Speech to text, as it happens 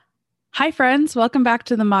Hi, friends. Welcome back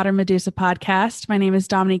to the Modern Medusa podcast. My name is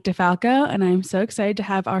Dominique DeFalco, and I'm so excited to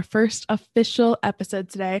have our first official episode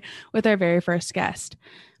today with our very first guest.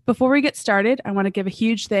 Before we get started, I want to give a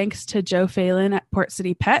huge thanks to Joe Phelan at Port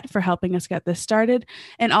City Pet for helping us get this started,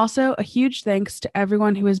 and also a huge thanks to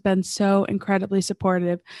everyone who has been so incredibly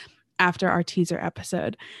supportive after our teaser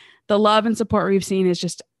episode. The love and support we've seen is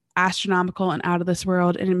just astronomical and out of this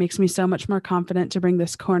world, and it makes me so much more confident to bring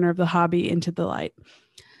this corner of the hobby into the light.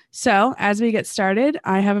 So, as we get started,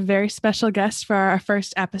 I have a very special guest for our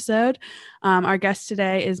first episode. Our guest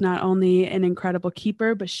today is not only an incredible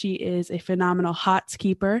keeper, but she is a phenomenal HOTS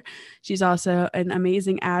keeper. She's also an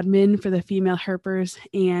amazing admin for the Female Herpers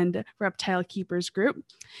and Reptile Keepers group.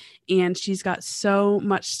 And she's got so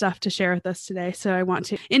much stuff to share with us today. So, I want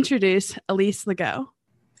to introduce Elise Legault.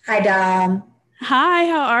 Hi, Dom. Hi,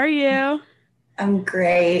 how are you? I'm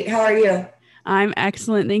great. How are you? I'm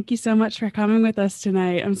excellent. Thank you so much for coming with us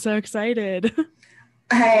tonight. I'm so excited.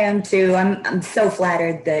 I am too. I'm so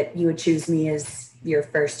flattered that you would choose me as your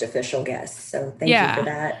first official guest. So thank you for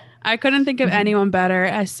that. I couldn't think of anyone better.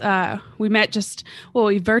 As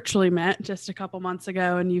we virtually met just a couple months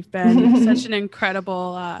ago, and you've been such an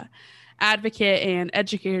incredible advocate and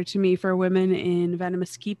educator to me for women in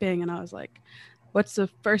venomous keeping. And I was like, what's the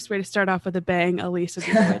first way to start off with a bang? Elise would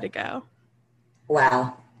be the way to go.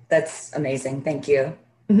 Wow. That's amazing. Thank you.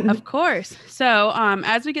 Of course. So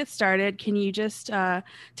as we get started, can you just tell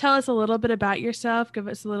us a little bit about yourself? Give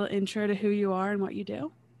us a little intro to who you are and what you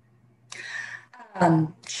do.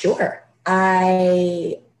 Sure.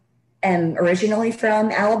 I am originally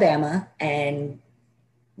from Alabama, and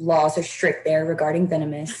laws are strict there regarding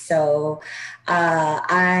venomous. So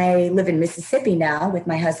I live in Mississippi now with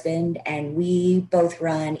my husband, and we both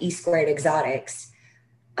run E Squared Exotics.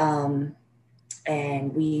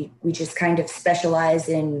 And we just kind of specialize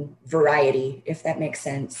in variety, if that makes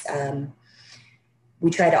sense. We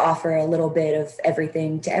try to offer a little bit of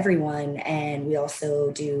everything to everyone. And we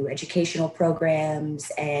also do educational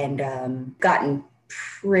programs and gotten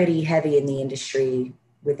pretty heavy in the industry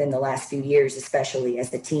within the last few years, especially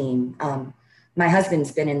as a team. My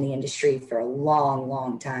husband's been in the industry for a long,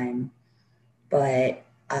 long time, but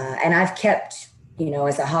and I've kept,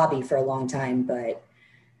 as a hobby for a long time, but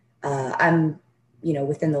I'm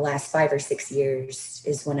within the last 5 or 6 years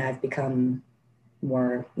is when I've become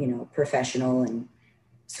more, professional and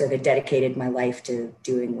sort of dedicated my life to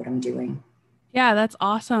doing what I'm doing. Yeah, that's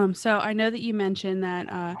awesome. So I know that you mentioned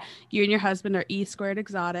that you and your husband are E Squared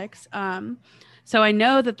Exotics. So I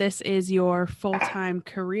know that this is your full-time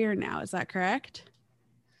career now. Is that correct?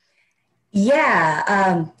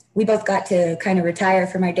 Yeah. We both got to kind of retire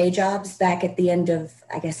from our day jobs back at the end of,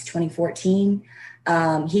 2014.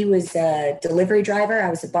 He was a delivery driver. I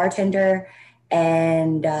was a bartender,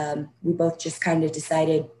 and we both just kind of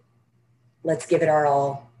decided, let's give it our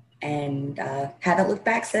all, and haven't looked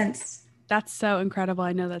back since. That's so incredible.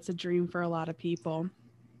 I know that's a dream for a lot of people.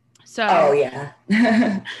 So, oh yeah,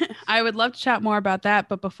 I would love to chat more about that.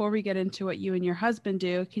 But before we get into what you and your husband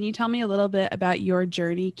do, can you tell me a little bit about your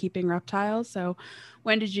journey keeping reptiles? So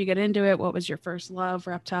when did you get into it? What was your first love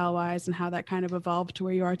reptile wise, and how that kind of evolved to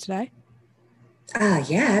where you are today?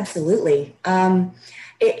 Yeah, absolutely.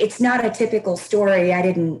 It's not a typical story. I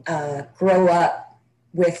didn't grow up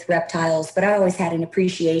with reptiles, but I always had an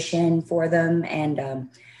appreciation for them. And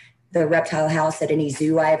the reptile house at any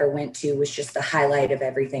zoo I ever went to was just the highlight of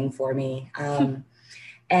everything for me.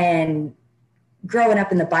 And growing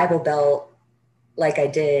up in the Bible Belt, like I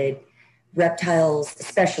did, reptiles,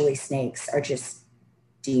 especially snakes, are just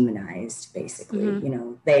demonized, basically.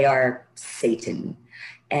 Mm-hmm. They are Satan.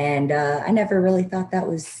 And I never really thought that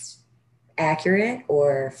was accurate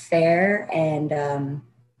or fair. And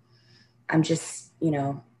I'm just,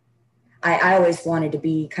 I always wanted to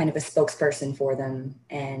be kind of a spokesperson for them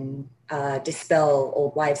and dispel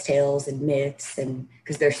old wives' tales and myths, and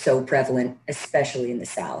because they're so prevalent, especially in the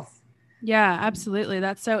South. Yeah, absolutely.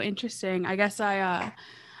 That's so interesting. I guess I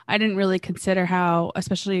didn't really consider how,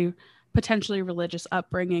 especially potentially religious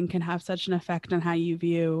upbringing can have such an effect on how you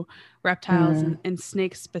view reptiles and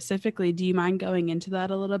snakes specifically. Do you mind going into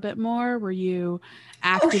that a little bit more? Were you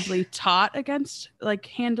actively taught against like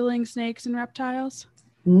handling snakes and reptiles?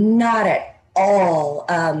 Not at all.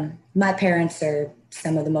 My parents are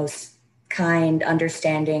some of the most kind,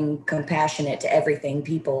 understanding, compassionate to everything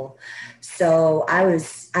people. So I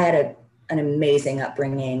had an amazing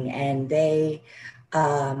upbringing, and they,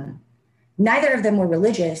 neither of them were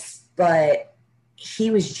religious, but he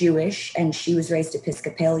was Jewish and she was raised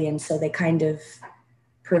Episcopalian. So they kind of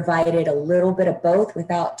provided a little bit of both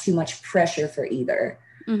without too much pressure for either.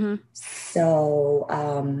 Mm-hmm.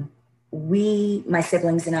 So my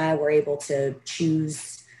siblings and I were able to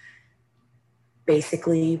choose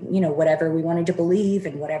basically, whatever we wanted to believe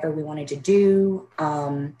and whatever we wanted to do.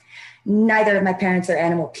 Neither of my parents are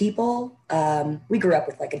animal people. We grew up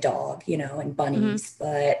with like a dog, and bunnies,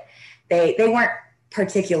 but they weren't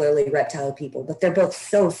particularly reptile people, but they're both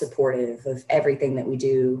so supportive of everything that we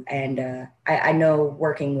do. And I know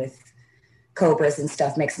working with cobras and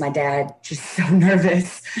stuff makes my dad just so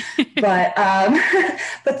nervous, but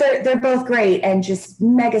but they're both great and just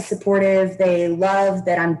mega supportive. They love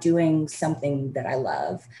that I'm doing something that I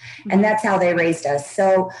love, and that's how they raised us.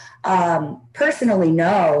 So personally,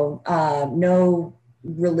 no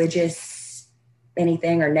religious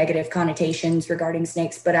anything or negative connotations regarding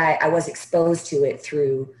snakes, but I was exposed to it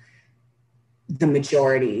through the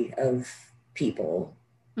majority of people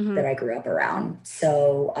that I grew up around.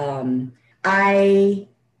 So I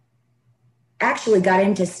actually got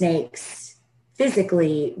into snakes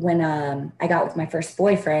physically when I got with my first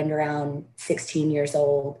boyfriend around 16 years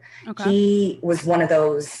old. Okay. He was one of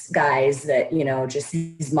those guys that, just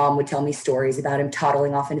his mom would tell me stories about him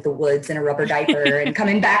toddling off into the woods in a rubber diaper and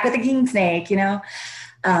coming back with a king snake,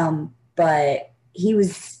 but he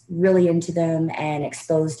was really into them and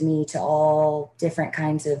exposed me to all different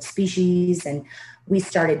kinds of species. And we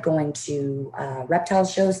started going to reptile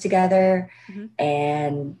shows together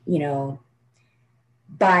and,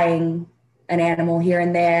 buying an animal here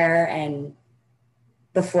and there. And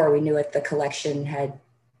before we knew it, the collection had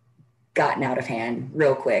gotten out of hand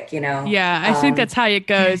real quick, Yeah, I think that's how it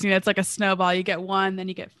goes. It's like a snowball. You get one, then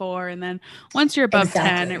you get four. And then once you're above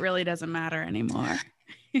 10, it really doesn't matter anymore.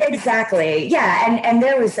 Exactly. Yeah. And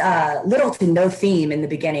there was little to no theme in the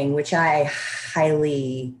beginning, which I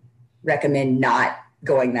highly recommend not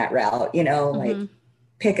going that route, like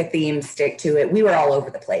pick a theme, stick to it. We were all over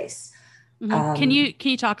the place. Can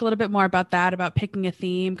you talk a little bit more about that, about picking a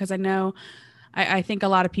theme? Because I know, I think a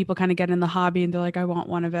lot of people kind of get in the hobby and they're like, I want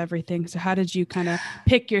one of everything. So how did you kind of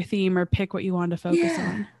pick your theme or pick what you wanted to focus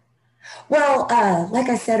on? Well, like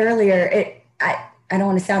I said earlier, I don't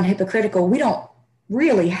want to sound hypocritical. We don't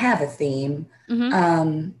really have a theme.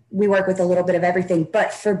 We work with a little bit of everything,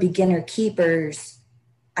 but for beginner keepers,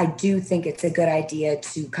 I do think it's a good idea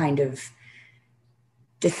to kind of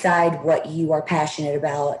decide what you are passionate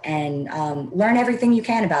about and learn everything you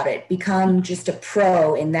can about it. Become just a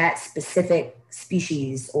pro in that specific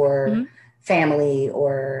species or family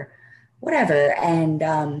or whatever. And,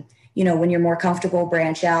 when you're more comfortable,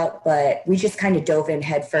 branch out. But we just kind of dove in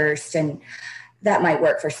head first, and that might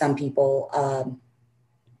work for some people.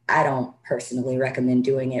 I don't personally recommend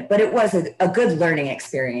doing it, but it was a good learning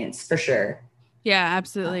experience for sure. Yeah,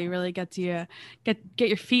 absolutely. Really gets you get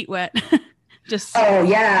your feet wet. Oh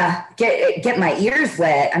yeah. Get my ears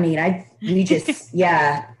wet. I mean,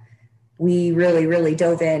 we really, really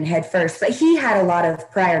dove in head first, but he had a lot of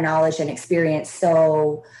prior knowledge and experience.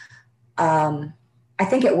 So, I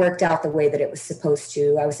think it worked out the way that it was supposed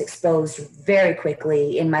to. I was exposed very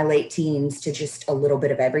quickly in my late teens to just a little bit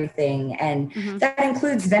of everything. And that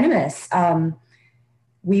includes venomous.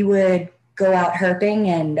 We would go out herping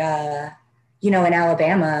and, in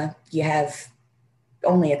Alabama, you have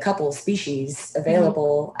only a couple species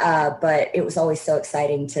available, but it was always so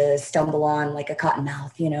exciting to stumble on like a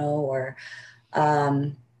cottonmouth, or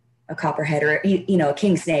a copperhead or, a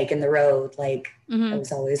king snake in the road. Like it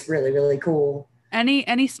was always really, really cool.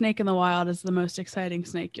 Any snake in the wild is the most exciting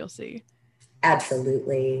snake you'll see.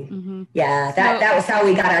 Absolutely. Yeah, that was how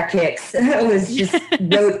we got our kicks. It was just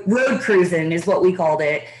road cruising is what we called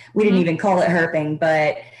it. We didn't even call it herping,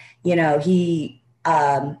 but he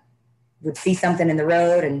would see something in the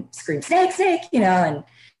road and scream, snake, snake, and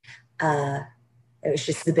it was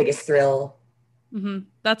just the biggest thrill.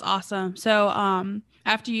 That's awesome. So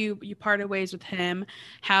after you parted ways with him,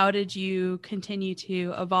 how did you continue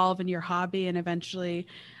to evolve in your hobby and eventually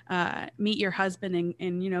meet your husband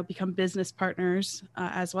and become business partners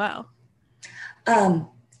as well?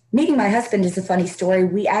 Meeting my husband is a funny story.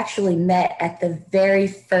 We actually met at the very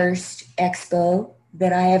first expo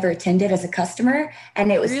that I ever attended as a customer,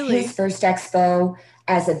 and it was his first expo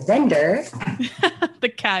as a vendor. The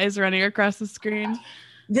cat is running across the screen.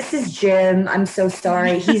 This is Jim. I'm so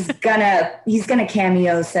sorry. He's gonna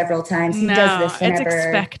cameo several times. He does this whenever it's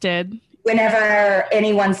expected. Whenever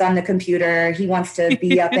anyone's on the computer, he wants to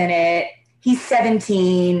be up in it. He's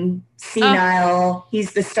 17, senile.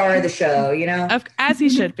 He's the star of the show, as he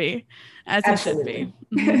should be. Absolutely.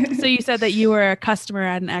 He should be. So you said that you were a customer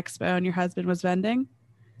at an expo and your husband was vending?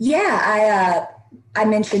 Yeah, I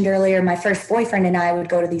mentioned earlier my first boyfriend and I would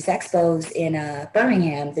go to these expos in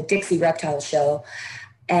Birmingham, the Dixie Reptile Show.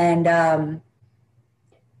 And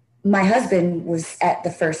my husband was at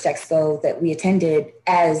the first expo that we attended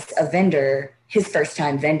as a vendor, his first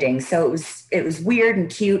time vending. So it was weird and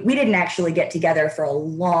cute. We didn't actually get together for a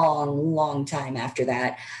long, long time after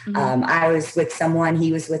that. I was with someone,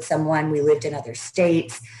 he was with someone, we lived in other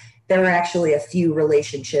states. There were actually a few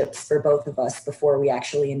relationships for both of us before we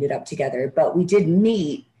actually ended up together, but we did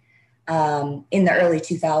meet in the early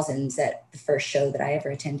 2000s at the first show that I ever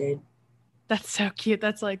attended. That's so cute.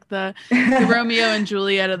 That's like the Romeo and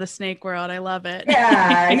Juliet of the snake world. I love it.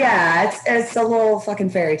 Yeah. It's a little fucking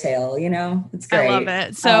fairy tale, It's great. I love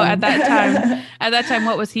it. So at that time,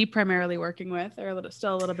 what was he primarily working with, or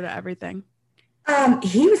still a little bit of everything?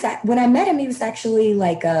 When I met him, he was actually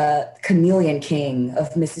like a chameleon king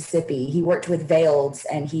of Mississippi. He worked with veileds,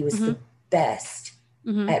 and he was the best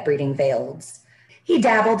at breeding veileds. He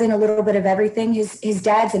dabbled in a little bit of everything. His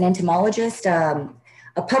dad's an entomologist,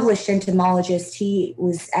 a published entomologist. He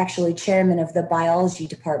was actually chairman of the biology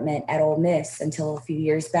department at Ole Miss until a few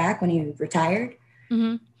years back when he retired.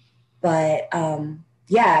 But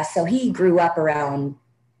so he grew up around,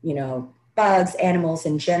 bugs, animals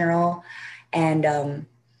in general. And when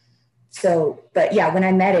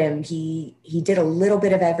I met him, he did a little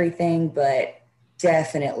bit of everything, but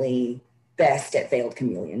definitely best at veiled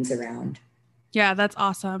chameleons around. Yeah, that's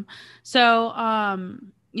awesome. So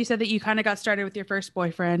you said that you kind of got started with your first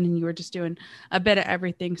boyfriend and you were just doing a bit of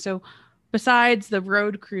everything. So besides the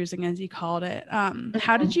road cruising, as you called it,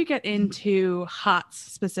 how did you get into HOTS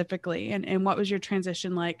specifically? And what was your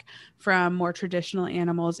transition like from more traditional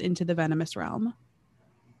animals into the venomous realm?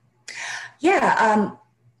 Yeah.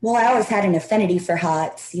 Well, I always had an affinity for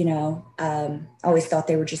HOTS, I always thought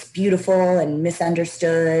they were just beautiful and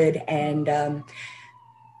misunderstood. And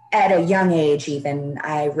at a young age, even,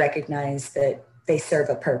 I recognized that they serve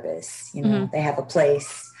a purpose, they have a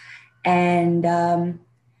place. And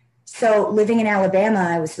so living in Alabama,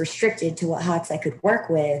 I was restricted to what HOTS I could work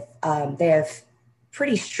with. They have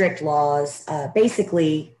pretty strict laws.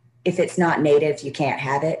 Basically, if it's not native, you can't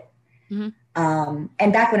have it.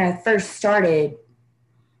 And back when I first started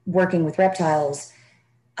working with reptiles,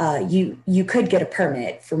 you could get a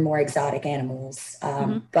permit for more exotic animals,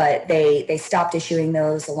 but they stopped issuing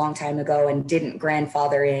those a long time ago and didn't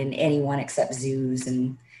grandfather in anyone except zoos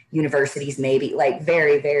and universities, maybe, like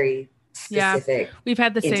very, very specific. Yeah, we've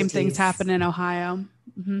had the same things happen in Ohio.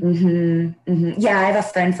 Yeah, I have a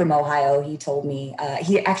friend from Ohio. He told me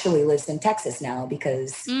he actually lives in Texas now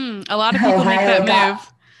because a lot of people Ohio make that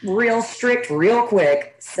move. Real strict, real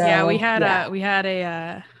quick. So yeah, we had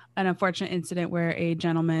an unfortunate incident where a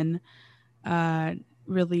gentleman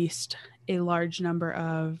released a large number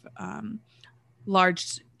of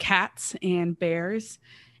large cats and bears,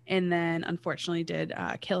 and then unfortunately did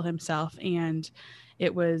kill himself. And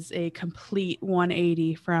it was a complete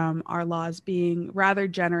 180 from our laws being rather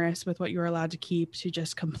generous with what you were allowed to keep to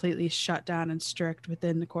just completely shut down and strict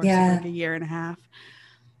within the course of like a year and a half.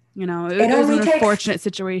 It was an unfortunate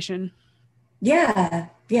situation. Yeah.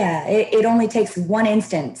 It only takes one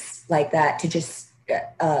instance like that to just,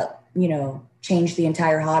 change the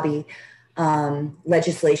entire hobby.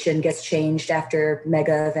 Legislation gets changed after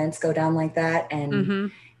mega events go down like that,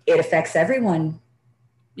 and it affects everyone.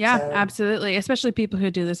 Yeah, so. Absolutely. Especially people who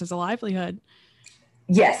do this as a livelihood.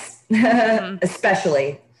 Yes,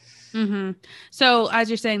 especially. So as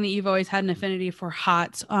you're saying that you've always had an affinity for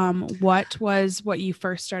HOTS, what you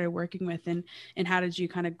first started working with, and how did you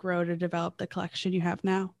kind of grow to develop the collection you have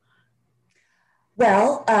now?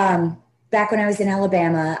 Well, back when I was in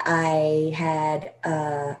Alabama, I had,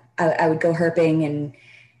 I would go herping and,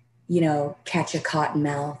 catch a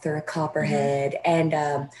cottonmouth or a copperhead, and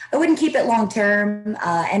I wouldn't keep it long term.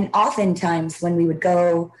 And oftentimes when we would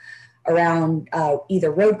go around either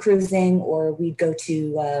road cruising or we'd go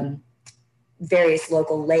to various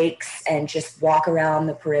local lakes and just walk around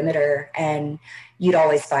the perimeter, and you'd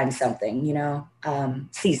always find something,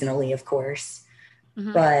 seasonally, of course.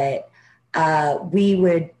 But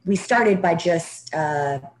we started by just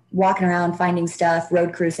walking around, finding stuff,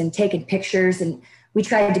 road cruising, taking pictures, and we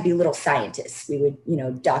tried to be little scientists. We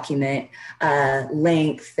would, document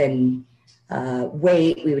length and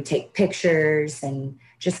weight. We would take pictures and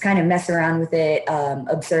just kind of mess around with it,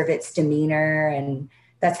 observe its demeanor. And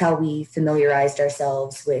that's how we familiarized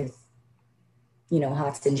ourselves with,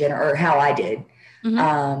 HOTS in general, or how I did.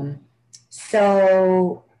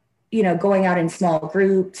 So, going out in small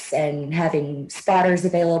groups and having spotters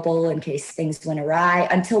available in case things went awry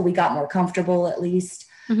until we got more comfortable, at least.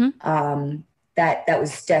 That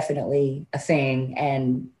was definitely a thing.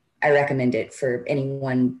 And I recommend it for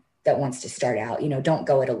anyone that wants to start out. Don't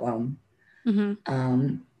go it alone.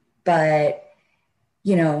 But,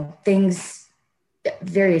 things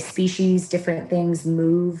various species, different things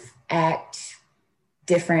move, act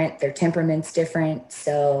different, their temperament's different.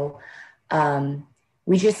 So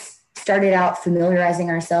we just started out familiarizing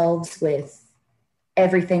ourselves with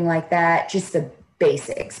everything like that, just the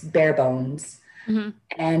basics, bare bones. Mm-hmm.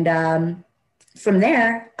 And from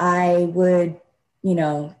there, I would,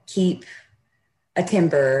 keep a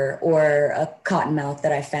timber or a cottonmouth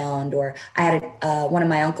that I found, or I had one of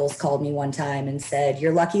my uncles called me one time and said,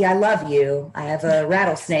 "You're lucky I love you. I have a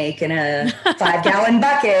rattlesnake in a 5-gallon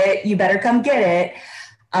bucket. You better come get it."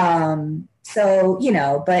 So,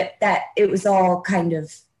 but it was all kind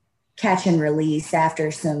of catch and release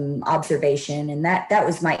after some observation. And that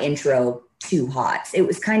was my intro to HOTS. It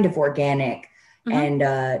was kind of organic. Mm-hmm.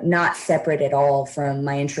 And not separate at all from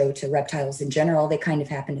my intro to reptiles in general. They kind of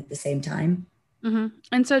happened at the same time. Mm-hmm.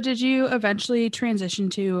 And so did you eventually transition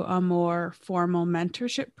to a more formal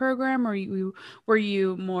mentorship program, or were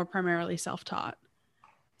you more primarily self-taught?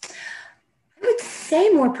 I would say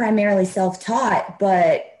more primarily self-taught,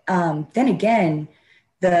 but then again,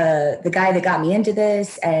 the guy that got me into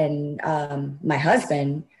this and my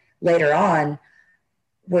husband later on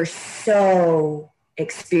were so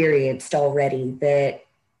experienced already that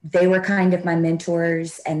they were kind of my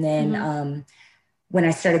mentors. And then mm-hmm. When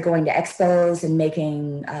I started going to expos and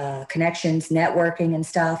making connections, networking and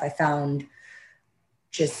stuff, I found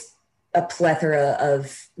just a plethora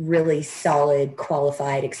of really solid,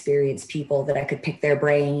 qualified, experienced people that I could pick their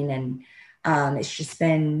brain. And it's just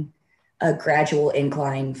been a gradual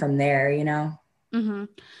incline from there, Mm-hmm.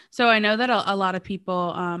 So I know that a lot of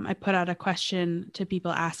people, I put out a question to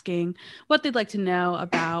people asking what they'd like to know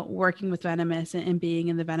about working with venomous and being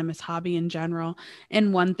in the venomous hobby in general.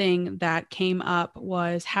 And one thing that came up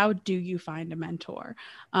was, how do you find a mentor?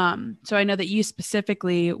 So I know that you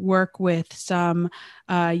specifically work with some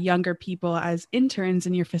younger people as interns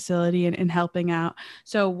in your facility and helping out.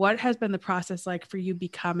 So what has been the process like for you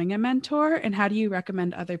becoming a mentor, and how do you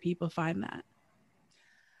recommend other people find that?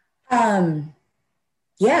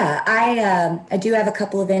 Yeah, I do have a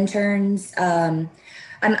couple of interns. I'm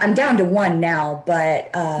down to one now,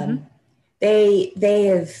 but mm-hmm. they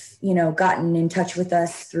have gotten in touch with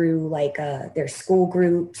us through like their school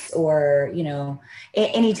groups, or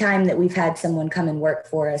any time that we've had someone come and work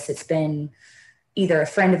for us, it's been either a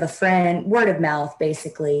friend of a friend, word of mouth,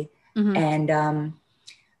 basically. Mm-hmm. And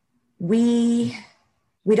we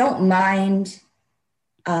don't mind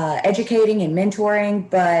educating and mentoring,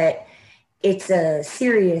 but it's a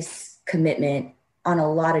serious commitment on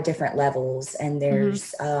a lot of different levels, and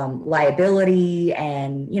there's mm-hmm. Liability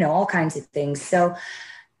and, all kinds of things. So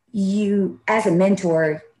you, as a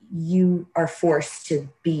mentor, you are forced to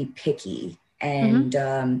be picky, and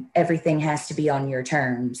mm-hmm. Everything has to be on your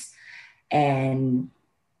terms. And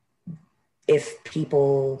if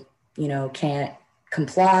people, can't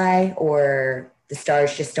comply, or the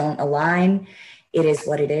stars just don't align, it is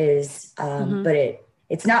what it is. Mm-hmm. But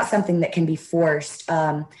it's not something that can be forced.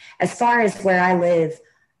 As far as where I live,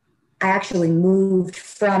 I actually moved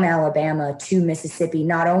from Alabama to Mississippi,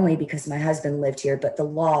 not only because my husband lived here, but the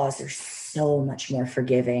laws are so much more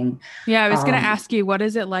forgiving. Yeah, I was going to ask you, what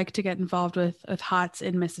is it like to get involved with HOTS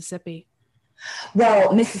in Mississippi?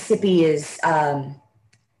 Well, Mississippi is,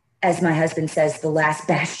 as my husband says, the last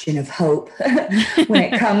bastion of hope when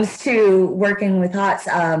it comes to working with HOTS.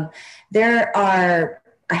 There are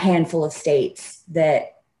a handful of states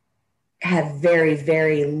that have very,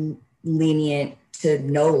 very lenient to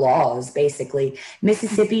no laws, basically.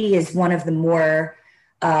 Mississippi is one of the more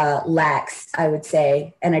lax, I would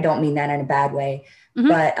say, and I don't mean that in a bad way. Mm-hmm.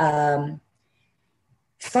 But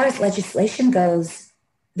as far as legislation goes,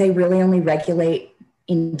 they really only regulate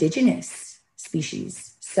indigenous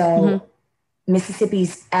species. So mm-hmm.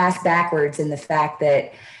 Mississippi's ass backwards in the fact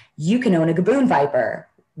that you can own a gaboon viper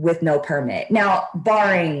with no permit. Now,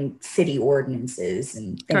 barring city ordinances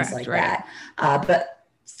and things Correct, like right. that. But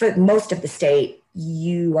for most of the state,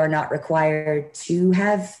 you are not required to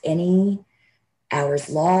have any hours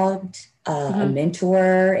logged, mm-hmm. a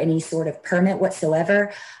mentor, any sort of permit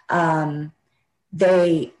whatsoever.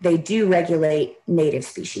 They do regulate native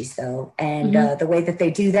species, though. And mm-hmm. The way that they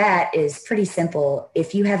do that is pretty simple.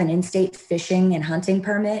 If you have an in-state fishing and hunting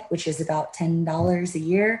permit, which is about $10 a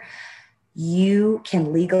year, you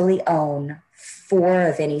can legally own 4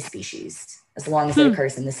 of any species as long as it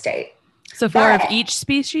occurs in the state. So 4 of each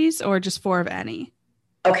species, or just 4 of any?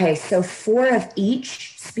 Okay, so 4 of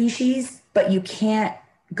each species, but you can't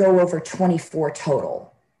go over 24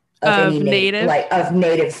 total of any native, of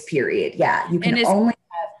natives. Period. Yeah, you can only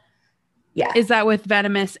have. Yeah, is that with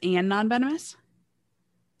venomous and non-venomous?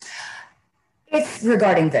 It's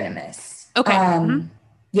regarding venomous. Okay. Mm-hmm.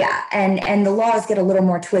 Yeah, and the laws get a little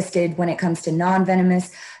more twisted when it comes to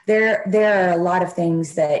non-venomous. There are a lot of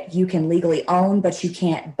things that you can legally own, but you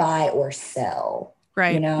can't buy or sell.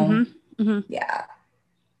 Right. You know? Yeah.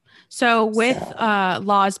 So with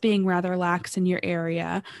laws being rather lax in your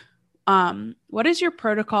area, what is your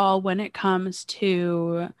protocol when it comes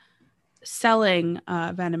to selling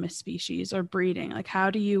venomous species or breeding? Like, how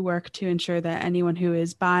do you work to ensure that anyone who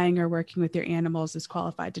is buying or working with your animals is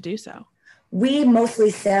qualified to do so? We mostly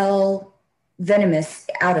sell venomous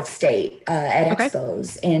out of state at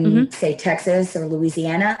expos in, say, Texas or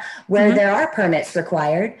Louisiana, where there are permits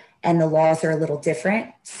required and the laws are a little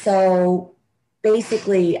different. So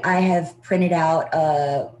basically, I have printed out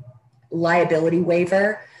a liability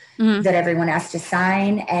waiver that everyone has to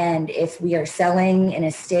sign. And if we are selling in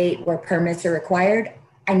a state where permits are required,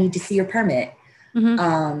 I need to see your permit.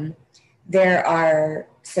 There are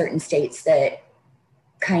certain states that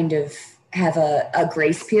kind of have a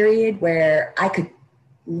grace period where I could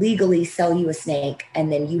legally sell you a snake and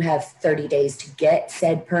then you have 30 days to get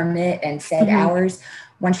said permit and said hours.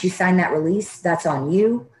 Once you sign that release, that's on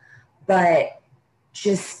you. But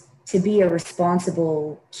just to be a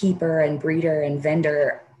responsible keeper and breeder and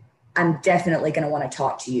vendor, I'm definitely going to want to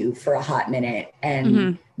talk to you for a hot minute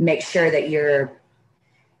and make sure that you're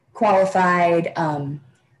qualified.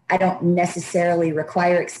 I don't necessarily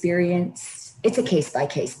require experience. It's a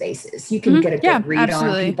case-by-case basis. You can get a good read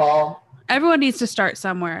on people. Everyone needs to start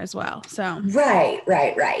somewhere as well. So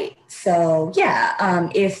Right. So yeah,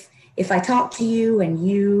 if I talk to you and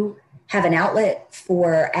you have an outlet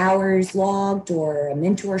for hours logged or a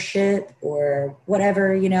mentorship or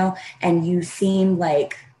whatever, you know, and you seem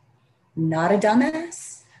like not a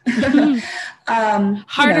dumbass.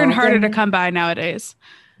 Harder and harder to come by nowadays.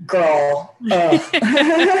 Girl.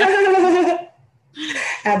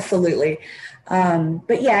 Absolutely.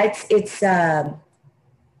 But yeah, it's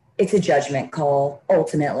a judgment call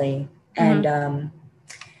ultimately. And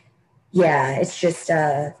yeah, it's just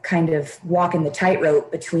kind of walking the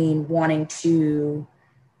tightrope between wanting to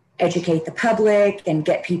educate the public and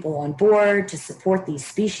get people on board to support these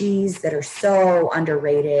species that are so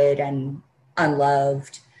underrated and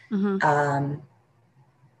unloved.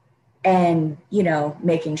 And, you know,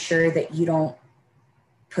 making sure that you don't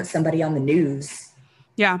put somebody on the news.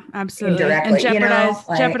 Yeah, absolutely. Indirectly, and jeopardize,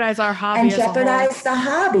 you know, jeopardize our hobby. And jeopardize the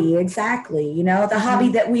hobby. Exactly. You know, the hobby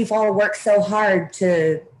that we've all worked so hard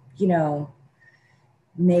to, you know,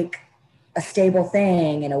 make a stable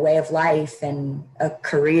thing and a way of life and a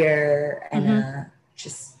career and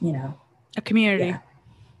just, you know, a community. Yeah,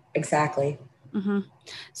 exactly.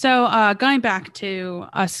 So going back to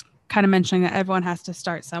us kind of mentioning that everyone has to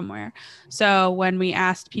start somewhere. So when we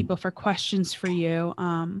asked people for questions for you,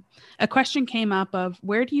 a question came up of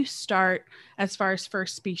where do you start as far as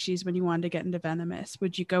first species when you wanted to get into venomous?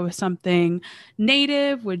 Would you go with something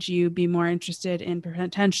native? Would you be more interested in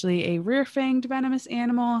potentially a rear-fanged venomous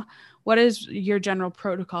animal? What is your general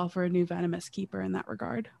protocol for a new venomous keeper in that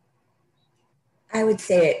regard? I would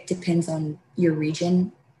say it depends on your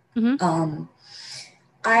region.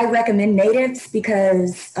 I recommend natives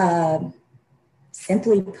because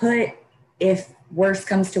simply put, if worse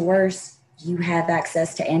comes to worse, you have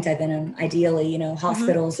access to antivenom. Ideally, you know,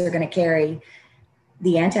 hospitals are going to carry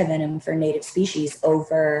the antivenom for native species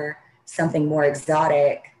over something more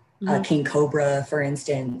exotic, king cobra, for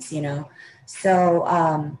instance, you know.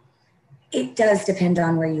 So it does depend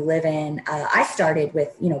on where you live in. I started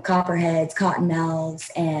with, you know, copperheads,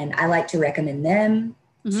 cottonmouths, and I like to recommend them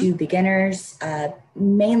to beginners,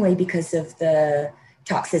 mainly because of the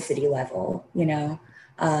toxicity level, you know.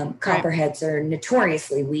 Copperheads are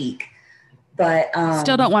notoriously weak, but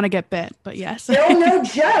still don't want to get bit, but yes. Still no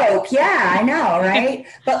joke. Yeah, I know, right?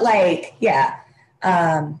 But like, yeah,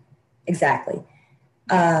 exactly.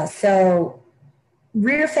 So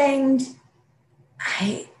rear-fanged,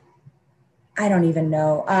 I don't even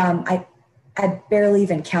know. I barely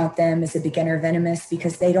even count them as a beginner venomous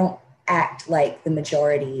because they don't act like the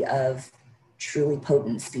majority of truly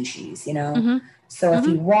potent species, you know? So if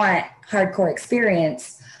you want hardcore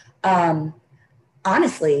experience,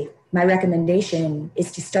 honestly, my recommendation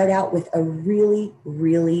is to start out with a really,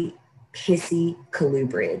 really pissy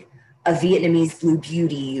colubrid, a Vietnamese blue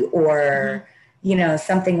beauty or, you know,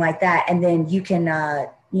 something like that. And then you can,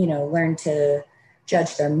 you know, learn to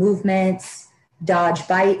judge their movements, dodge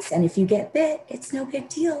bites. And if you get bit, it's no big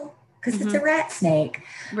deal because it's a rat snake.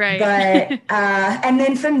 Right. But, and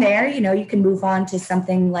then from there, you know, you can move on to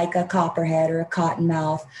something like a copperhead or a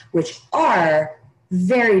cottonmouth, which are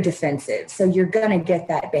very defensive. So you're going to get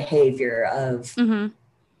that behavior of,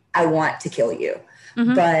 I want to kill you.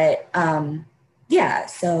 But, yeah,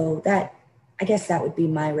 so that, I guess that would be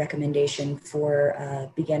my recommendation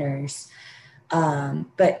for beginners.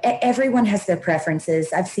 But everyone has their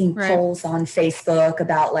preferences. I've seen polls on Facebook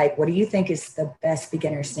about like, what do you think is the best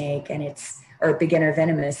beginner snake? And or beginner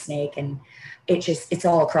venomous snake. And it's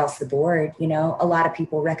all across the board. You know, a lot of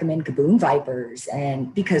people recommend Gaboon Vipers,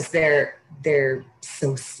 and because they're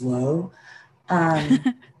so slow.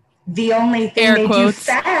 The only thing do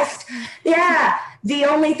fast. Yeah. The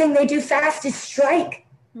only thing they do fast is strike.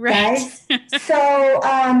 Guys. So,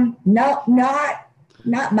 no, not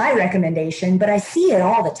my recommendation, but I see it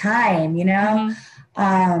all the time, you know.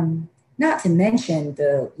 Not to mention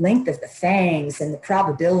the length of the fangs and the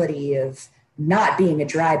probability of not being a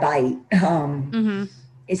dry bite.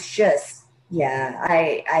 It's just,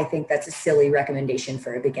 I think that's a silly recommendation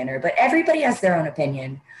for a beginner, but everybody has their own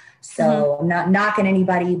opinion. So I'm not knocking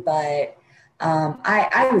anybody, but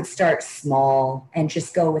I would start small and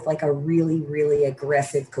just go with like a really, really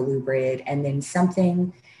aggressive colubrid, and then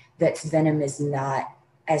something that's venom is not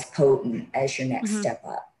as potent as your next step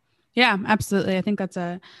up. Yeah, absolutely. I think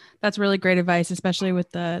that's really great advice, especially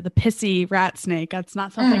with the pissy rat snake. That's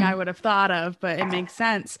not something I would have thought of, but it makes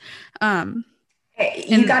sense.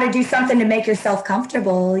 You got to do something to make yourself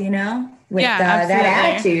comfortable, you know, with that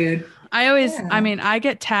attitude. I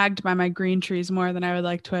get tagged by my green trees more than I would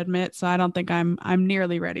like to admit. So I don't think I'm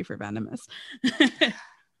nearly ready for venomous.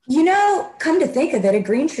 You know, come to think of it, a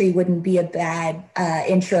green tree wouldn't be a bad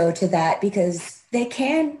intro to that, because they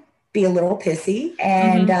can be a little pissy,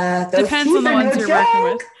 and those depends on the ones you're working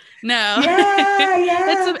with. No,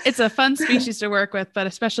 it's a fun species to work with, but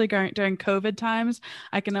especially during COVID times,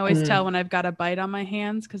 I can always tell when I've got a bite on my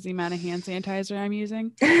hands because the amount of hand sanitizer I'm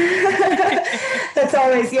using. That's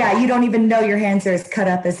always, you don't even know your hands are as cut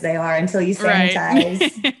up as they are until you sanitize.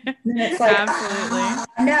 It's like,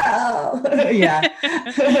 no.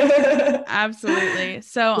 Absolutely.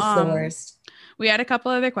 So it's the worst. We had a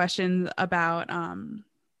couple other questions about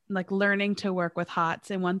like learning to work with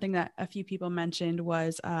HOTS. And one thing that a few people mentioned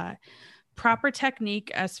was proper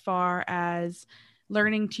technique as far as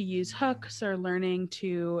learning to use hooks or learning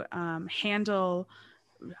to handle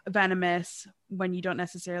venomous when you don't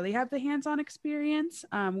necessarily have the hands-on experience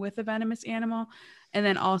with a venomous animal. And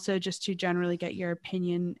then also just to generally get your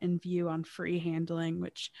opinion and view on free handling,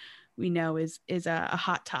 which we know is a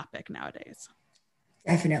hot topic nowadays.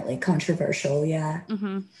 Definitely controversial. Yeah.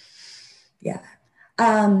 Yeah.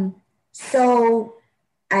 So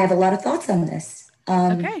I have a lot of thoughts on this.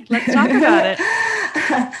 Okay, let's talk about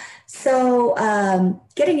it. So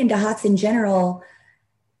getting into HOTS in general,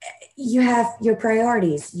 you have your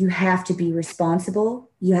priorities. You have to be responsible.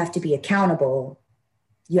 You have to be accountable.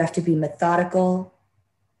 You have to be methodical,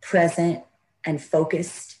 present, and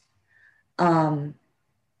focused. You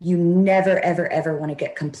never, ever, ever want to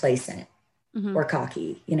get complacent or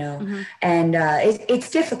cocky, you know, and it's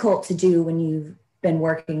difficult to do when you've been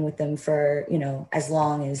working with them for, you know, as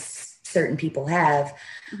long as certain people have.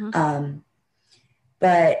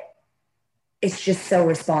 But it's just so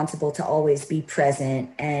responsible to always be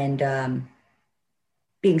present, and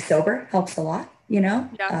being sober helps a lot, you know?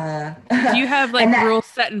 Do you have like rules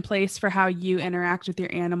set in place for how you interact with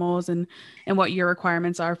your animals and what your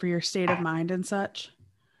requirements are for your state of mind and such?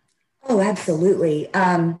 Oh, absolutely.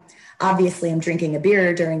 Obviously, I'm drinking a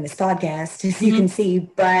beer during this podcast, as you can see,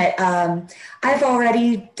 but I've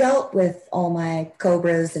already dealt with all my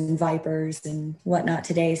cobras and vipers and whatnot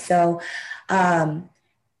today. So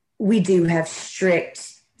we do have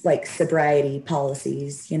strict like sobriety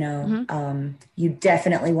policies, you know. You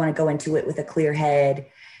definitely want to go into it with a clear head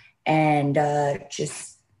and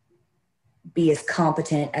just be as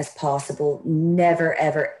competent as possible. Never,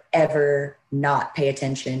 ever, ever not pay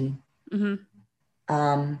attention.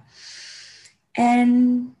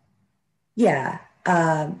 And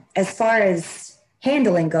as far as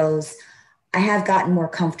handling goes, I have gotten more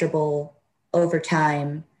comfortable over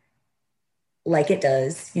time, like it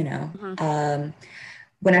does, you know.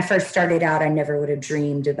 When I first started out, I never would have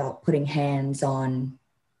dreamed about putting hands on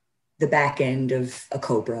the back end of a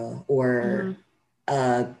cobra or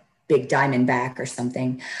a big diamondback or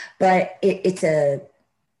something, but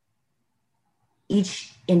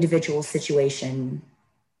each individual situation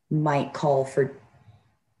might call for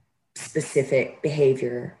specific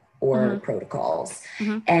behavior or protocols.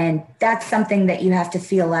 And that's something that you have to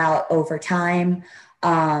feel out over time,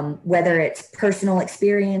 whether it's personal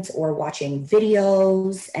experience or watching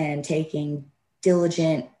videos and taking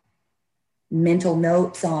diligent mental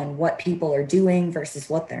notes on what people are doing versus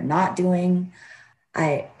what they're not doing.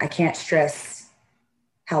 I can't stress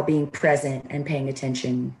how being present and paying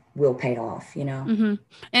attention will pay off, you know? Mm-hmm.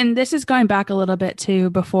 And this is going back a little bit to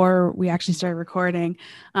before we actually started recording.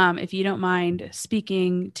 If you don't mind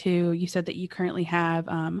speaking to, you said that you currently have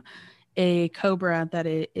a cobra that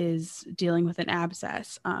is dealing with an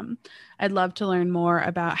abscess. I'd love to learn more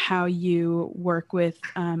about how you work with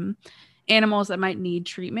animals that might need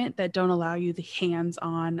treatment that don't allow you the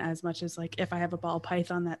hands-on as much as like if I have a ball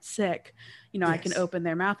python that's sick, yes. I can open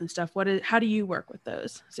their mouth and stuff. How do you work with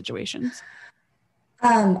those situations?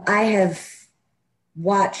 I have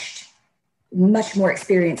watched much more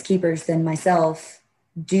experienced keepers than myself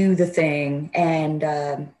do the thing and,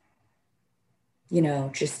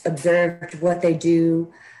 just observed what they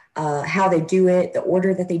do, how they do it, the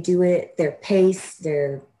order that they do it, their pace,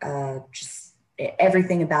 their just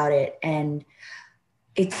everything about it. And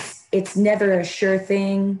it's never a sure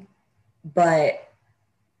thing, but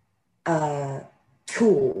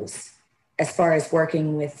tools as far as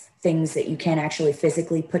working with things that you can't actually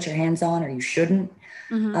physically put your hands on, or you shouldn't.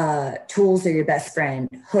 Mm-hmm. Tools are your best friend.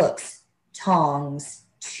 Hooks, tongs,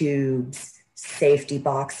 tubes, safety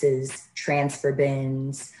boxes, transfer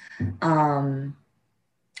bins, long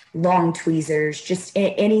tweezers, just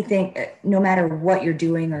anything, no matter what you're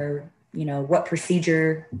doing or, what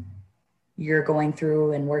procedure you're going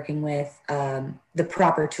through and working with, the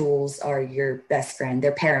proper tools are your best friend.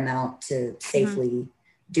 They're paramount to safely mm-hmm.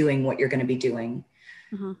 doing what you're going to be doing.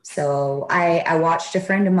 Mm-hmm. So I watched a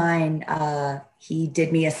friend of mine, he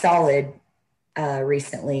did me a solid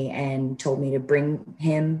recently and told me to bring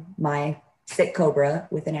him my sick cobra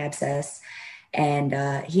with an abscess. And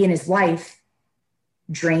he and his wife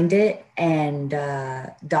drained it and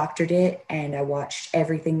doctored it. And I watched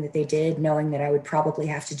everything that they did, knowing that I would probably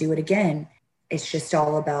have to do it again. It's just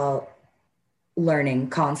all about learning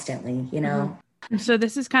constantly, Mm-hmm. So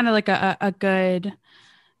this is kind of like a good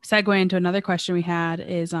segue into another question we had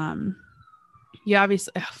is, you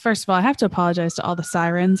obviously, first of all, I have to apologize to all the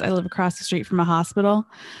sirens. I live across the street from a hospital.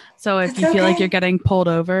 So if you feel like you're getting pulled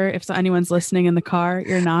over, if anyone's listening in the car,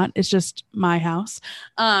 you're not. It's just my house.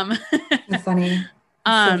 So funny.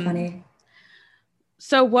 So funny.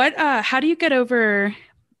 So how do you get over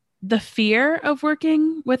the fear of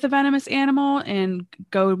working with a venomous animal and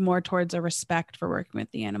go more towards a respect for working with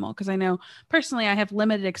the animal? Because I know personally I have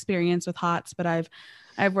limited experience with HOTS, but I've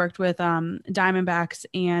worked with diamondbacks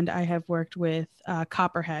and I have worked with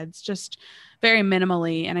copperheads just very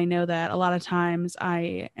minimally. And I know that a lot of times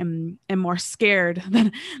I am more scared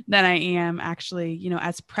than I am actually,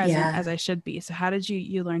 as present as I should be. So how did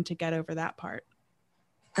you learn to get over that part?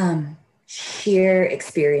 Sheer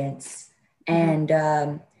experience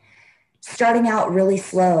and starting out really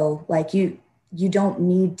slow. Like you don't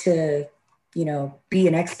need to, be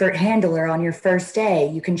an expert handler on your first day.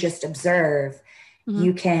 You can just observe. Mm-hmm.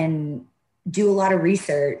 You can do a lot of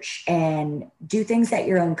research and do things at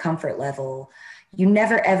your own comfort level. You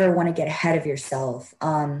never, ever want to get ahead of yourself.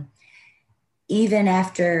 Even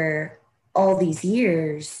after all these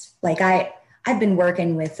years, like I've been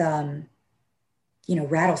working with,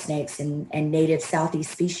 rattlesnakes and native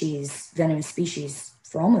Southeast species, venomous species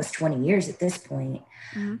for almost 20 years at this point.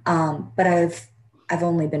 Mm-hmm. But I've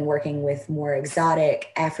only been working with more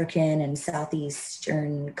exotic African and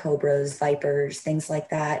Southeastern cobras, vipers, things like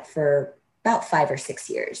that for about 5 or 6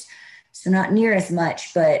 years. So not near as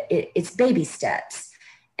much, but it's baby steps.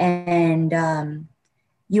 And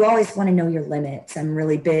you always want to know your limits. I'm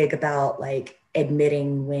really big about like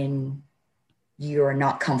admitting when you're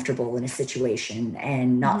not comfortable in a situation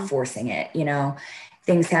and not mm-hmm. forcing it,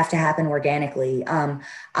 things have to happen organically.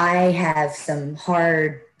 I have some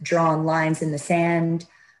hard drawn lines in the sand.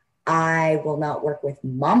 I will not work with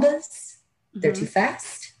mambas. Mm-hmm. They're too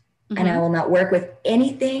fast. Mm-hmm. And I will not work with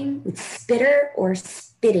anything with spitter or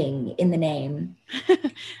spitting in the name.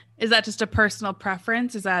 Is that just a personal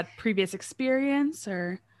preference? Is that previous experience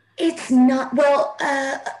or? It's not, well,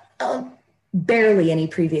 barely any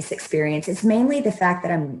previous experience. It's mainly the fact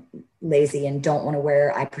that I'm lazy and don't want to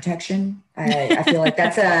wear eye protection. I feel like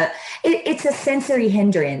that's it's a sensory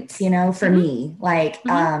hindrance, for mm-hmm. me. Like,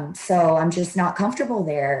 mm-hmm. So I'm just not comfortable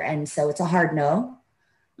there. And so it's a hard no,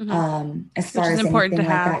 mm-hmm. As far as anything like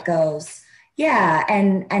that goes. Yeah.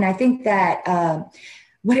 And I think that,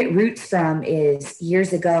 what it roots from is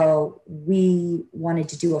years ago, we wanted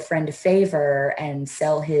to do a friend a favor and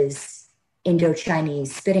sell his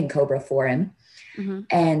Indo-Chinese spitting cobra for him. Mm-hmm.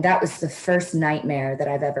 And that was the first nightmare that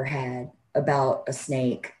I've ever had about a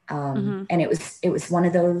snake. Mm-hmm. And it was one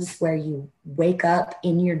of those where you wake up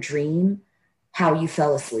in your dream how you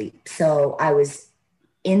fell asleep. So I was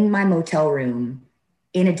in my motel room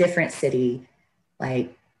in a different city,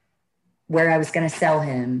 like where I was going to sell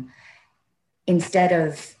him. instead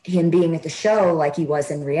of him being at the show like he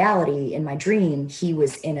was in reality, in my dream, he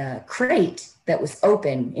was in a crate that was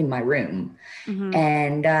open in my room. Mm-hmm.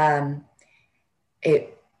 And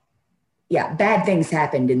bad things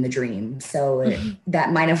happened in the dream. So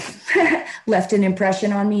that might have left an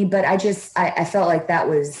impression on me. But I felt like that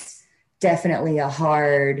was definitely a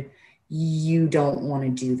hard, you don't want to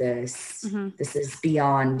do this. Mm-hmm. This is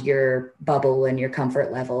beyond your bubble and your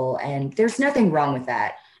comfort level. And there's nothing wrong with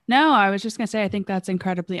that. No, I was just going to say, I think that's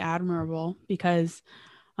incredibly admirable because,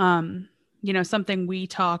 something we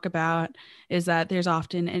talk about is that there's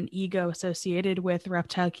often an ego associated with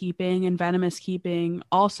reptile keeping and venomous keeping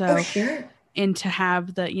also. Oh, sure. And to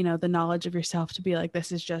have the, the knowledge of yourself to be like,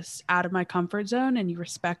 this is just out of my comfort zone, and you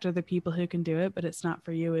respect other people who can do it, but it's not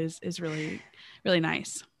for you is really, really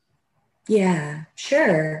nice. Yeah,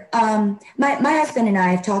 sure. My husband and I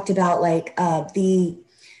have talked about like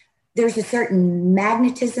there's a certain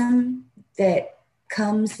magnetism that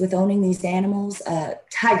comes with owning these animals.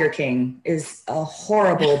 Tiger King is a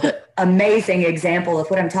horrible but amazing example of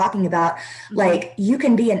what I'm talking about. Mm-hmm. Like, you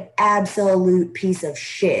can be an absolute piece of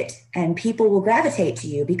shit and people will gravitate to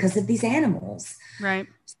you because of these animals. Right.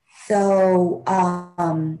 So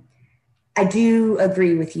I do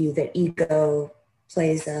agree with you that ego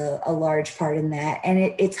plays a large part in that. And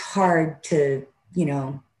it's hard to,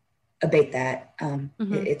 abate that.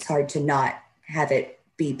 Mm-hmm. It's hard to not have it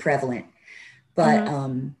be prevalent. But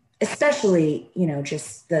especially,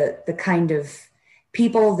 just the kind of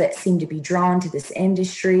people that seem to be drawn to this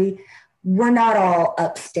industry, we're not all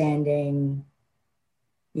upstanding,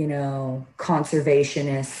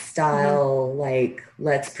 conservationist style, like,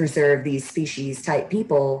 let's preserve these species type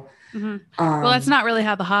people. Mm-hmm. Well, that's not really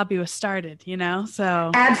how the hobby was started,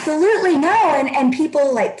 so. Absolutely no. And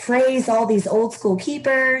people like praise all these old school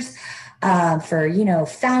keepers for,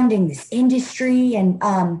 founding this industry. And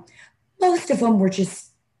most of them were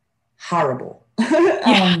just horrible. Most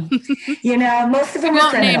of them were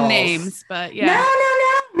criminals. Name names, but yeah.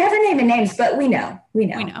 No, never naming names, but we know.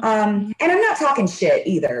 And I'm not talking shit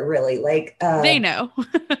either, really. Like they know.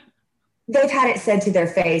 They've had it said to their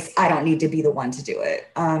face, I don't need to be the one to do it.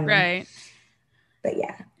 Right. But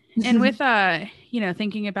yeah. And with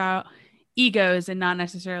thinking about egos and not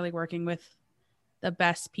necessarily working with the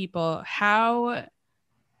best people, how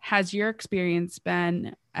has your experience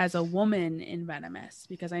been as a woman in venomous?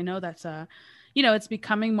 Because I know that's it's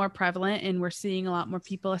becoming more prevalent, and we're seeing a lot more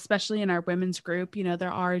people, especially in our women's group. There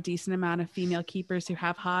are a decent amount of female keepers who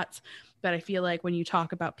have HOTS, but I feel like when you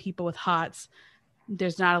talk about people with HOTS,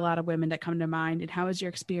 there's not a lot of women that come to mind. And how has your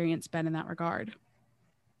experience been in that regard?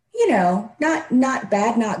 Not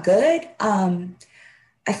bad, not good.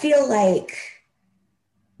 I feel like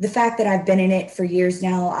the fact that I've been in it for years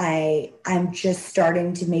now, I'm just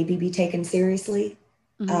starting to maybe be taken seriously.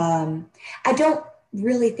 Mm-hmm. I don't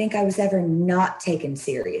really think I was ever not taken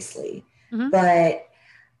seriously, mm-hmm. but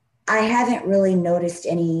I haven't really noticed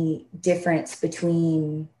any difference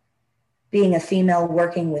between being a female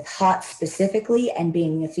working with HOTS specifically and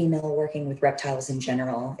being a female working with reptiles in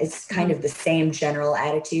general. It's kind mm-hmm. of the same general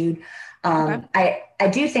attitude. Okay. I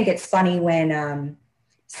do think it's funny when,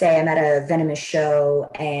 say I'm at a venomous show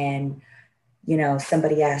and,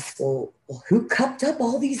 somebody asks, well, who cupped up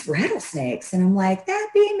all these rattlesnakes? And I'm like,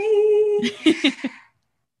 that'd be me.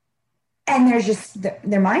 And they're just,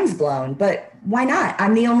 their mind's blown, but why not?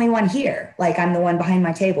 I'm the only one here. Like, I'm the one behind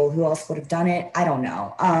my table. Who else would have done it? I don't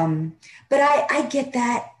know. But I get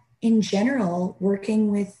that in general, working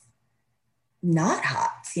with not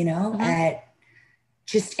HOTS, mm-hmm. at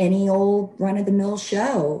just any old run of the mill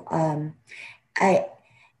show.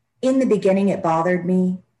 In the beginning, it bothered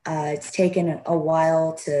me. It's taken a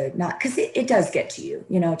while to not, because it does get to you,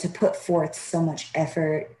 to put forth so much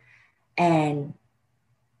effort and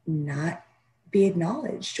not be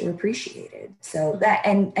acknowledged or appreciated. So that,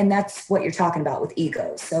 and that's what you're talking about with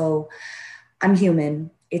ego. So I'm human.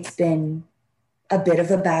 It's been a bit of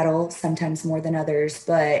a battle, sometimes more than others,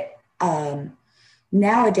 but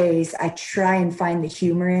nowadays I try and find the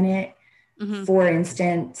humor in it. Mm-hmm. For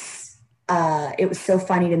instance, it was so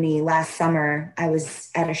funny to me last summer. I was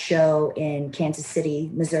at a show in Kansas City,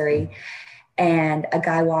 Missouri, and a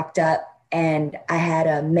guy walked up and I had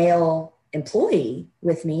a male employee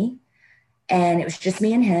with me, and it was just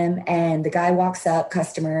me and him. And the guy walks up,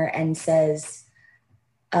 customer, and says,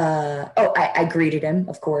 I greeted him,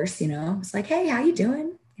 of course, I was like, hey, how you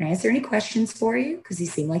doing? Can I answer any questions for you? Because he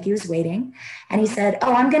seemed like he was waiting. And he said,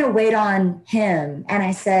 oh, I'm going to wait on him. And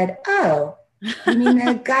I said, oh, you mean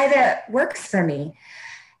the guy that works for me?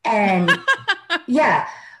 And yeah,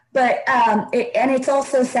 But and it's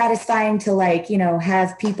also satisfying to like,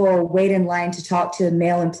 have people wait in line to talk to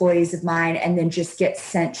male employees of mine and then just get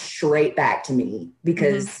sent straight back to me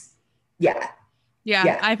because yeah.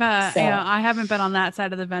 I've So I haven't been on that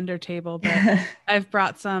side of the vendor table, but I've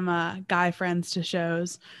brought some guy friends to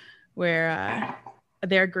shows where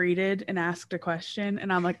they're greeted and asked a question,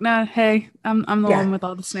 and I'm like, nah, hey, I'm the one with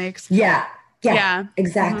all the snakes. Yeah, Mm-hmm.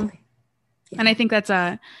 exactly. And I think that's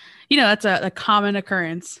that's a common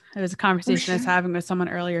occurrence. It was a conversation I was having with someone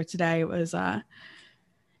earlier today. It was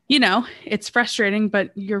it's frustrating,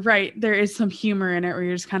 but you're right. There is some humor in it where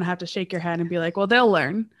you just kind of have to shake your head and be like, well, they'll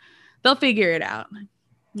learn. They'll figure it out,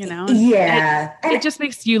 Yeah. It just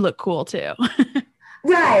makes you look cool too.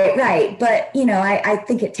 Right. But, I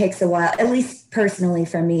think it takes a while, at least personally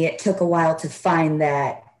for me, it took a while to find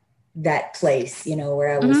that place, where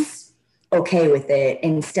I was okay with it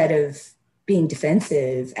instead of being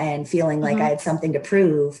defensive and feeling like I had something to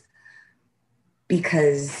prove,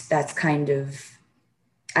 because that's kind of,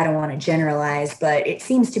 I don't want to generalize, but it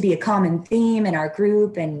seems to be a common theme in our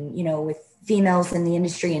group and, with females in the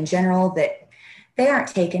industry in general, that they aren't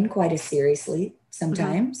taken quite as seriously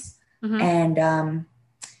sometimes. And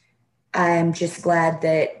I'm just glad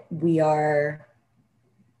that we are,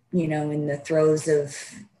 in the throes of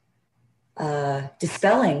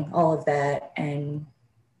dispelling all of that and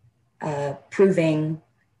proving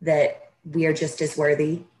that we are just as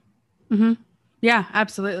worthy. Yeah,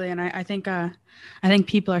 absolutely. And I think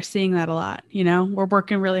people are seeing that a lot. We're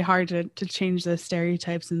working really hard to change the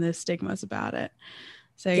stereotypes and the stigmas about it.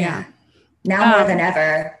 So yeah. Now more than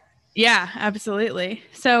ever. Yeah, absolutely.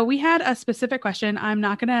 So we had a specific question. I'm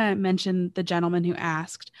not going to mention the gentleman who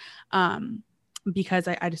asked, because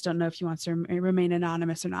I just don't know if he wants to remain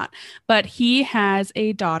anonymous or not. But he has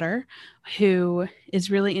a daughter who is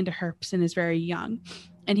really into herps and is very young.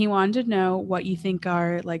 And he wanted to know what you think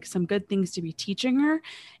are like some good things to be teaching her,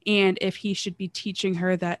 and if he should be teaching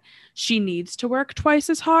her that she needs to work twice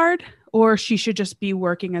as hard, or she should just be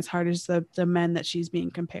working as hard as the men that she's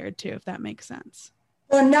being compared to, if that makes sense.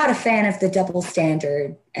 Well, I'm not a fan of the double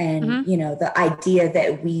standard and, the idea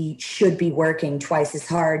that we should be working twice as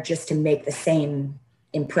hard just to make the same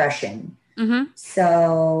impression.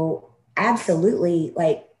 So absolutely,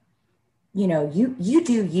 like, you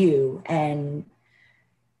do you. And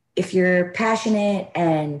if you're passionate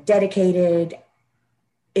and dedicated,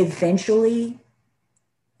 eventually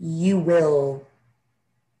you will,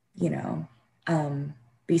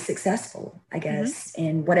 be successful, I guess,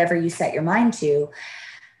 in whatever you set your mind to.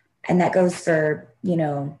 And that goes for,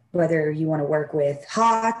 whether you want to work with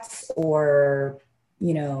hots or,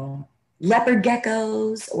 leopard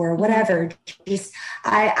geckos or whatever. Just,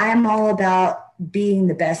 I'm all about being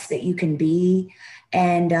the best that you can be.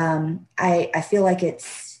 And I feel like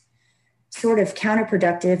it's sort of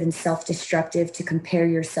counterproductive and self-destructive to compare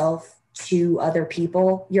yourself to other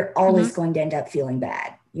people. You're always going to end up feeling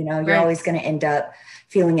bad. You're always going to end up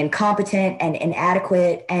feeling incompetent and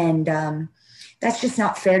inadequate. And that's just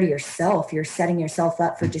not fair to yourself. You're setting yourself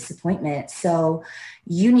up for disappointment. So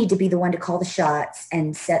you need to be the one to call the shots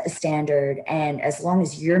and set the standard. And as long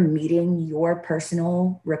as you're meeting your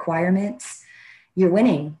personal requirements, you're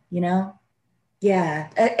winning, Yeah.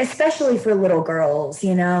 Especially for little girls,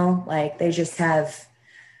 like they just have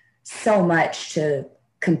so much to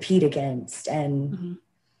compete against. And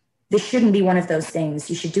this shouldn't be one of those things.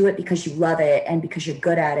 You should do it because you love it and because you're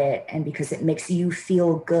good at it and because it makes you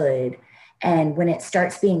feel good. And when it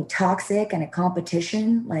starts being toxic and a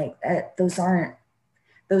competition, like those are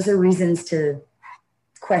reasons to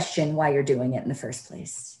question why you're doing it in the first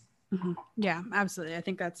place. Yeah, absolutely. I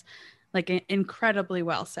think that's like incredibly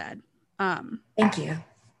well said. Thank you.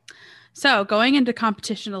 So going into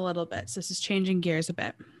competition a little bit, so this is changing gears a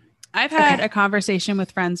bit. I've had a conversation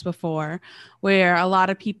with friends before where a lot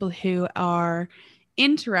of people who are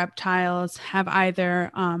into reptiles have either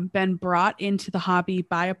been brought into the hobby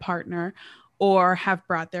by a partner or have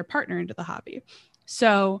brought their partner into the hobby.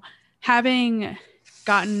 So having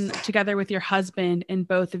gotten together with your husband and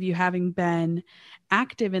both of you having been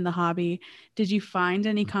active in the hobby, did you find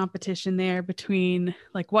any competition there between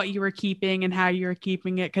like what you were keeping and how you were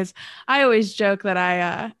keeping it? Because I always joke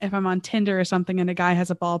that if I'm on Tinder or something and a guy has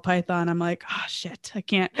a ball python, I'm like, oh shit, I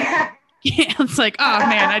can't. It's like, oh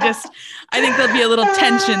man, I think there'll be a little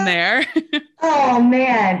tension there. Oh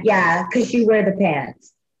man, yeah, because you wear the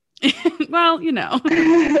pants. Well,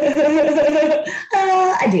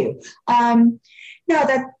 I do. No,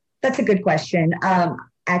 that's a good question.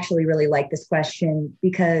 Actually really like this question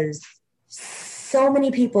because so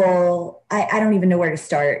many people, I don't even know where to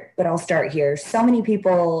start, but I'll start here. So many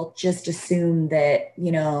people just assume that,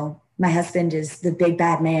 my husband is the big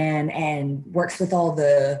bad man and works with all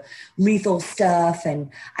the lethal stuff. And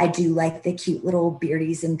I do like the cute little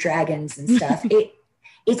beardies and dragons and stuff.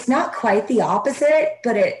 It's not quite the opposite,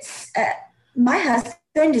 but it's, my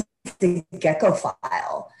husband is the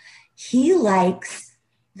geckophile. He likes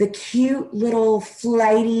the cute little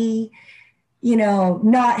flighty,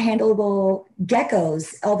 not handleable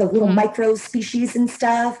geckos, all the little micro species and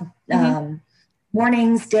stuff.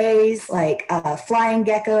 Mornings, days, like flying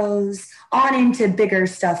geckos, on into bigger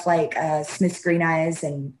stuff like Smith's green eyes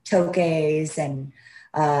and tokays and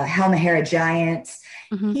Halmahera giants.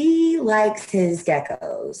 He likes his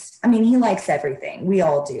geckos. I mean, he likes everything. We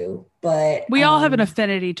all do, but we all have an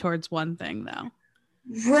affinity towards one thing, though.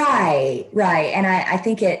 Right. And I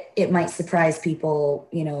think it might surprise people,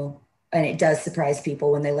 and it does surprise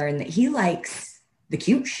people when they learn that he likes the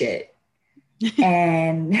cute shit.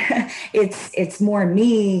 And it's more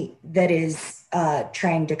me that is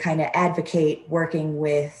trying to kind of advocate working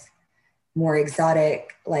with more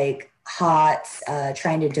exotic, like hots,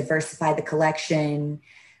 trying to diversify the collection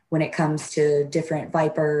when it comes to different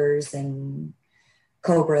vipers and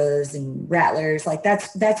cobras and rattlers. Like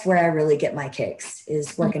that's where I really get my kicks,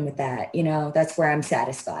 is working with that. That's where I'm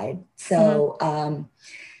satisfied. So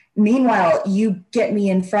meanwhile, you get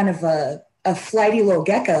me in front of a flighty little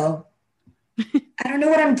gecko, I don't know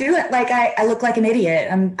what I'm doing. Like I look like an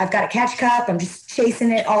idiot. I've got a catch cup. I'm just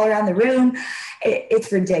chasing it all around the room.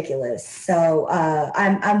 It's ridiculous. So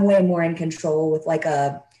I'm way more in control with like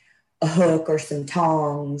a hook or some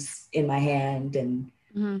tongs in my hand, and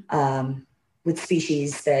with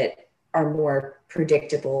species that are more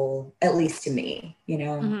predictable, at least to me,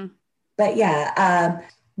 But yeah,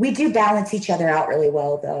 we do balance each other out really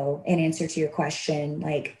well, though. In answer to your question,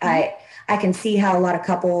 like I can see how a lot of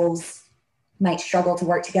couples might struggle to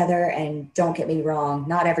work together, and don't get me wrong,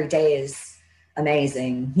 not every day is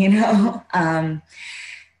amazing,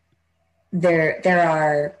 there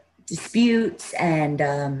are disputes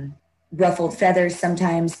and ruffled feathers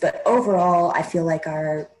sometimes, but overall I feel like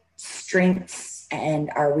our strengths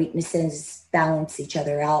and our weaknesses balance each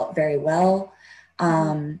other out very well.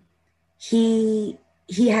 He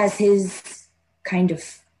has his kind of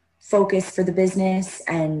focus for the business,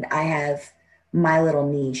 and I have my little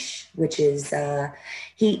niche, which is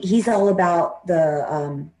he's all about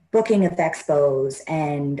the booking of expos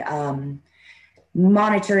and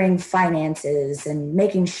monitoring finances and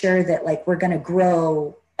making sure that like we're going to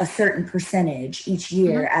grow a certain percentage each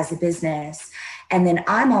year as a business. And then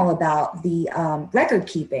I'm all about the record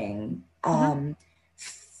keeping,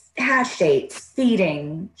 hatch dates,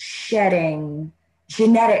 feeding, shedding,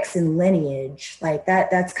 genetics and lineage. Like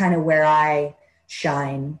that's kind of where I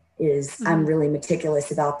shine. I'm really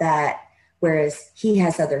meticulous about that, whereas he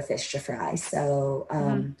has other fish to fry. So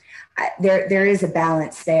there is a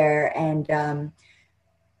balance there, and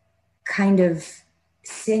kind of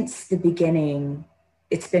since the beginning,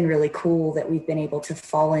 it's been really cool that we've been able to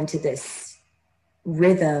fall into this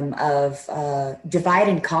rhythm of divide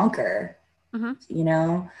and conquer. Whether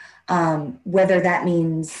that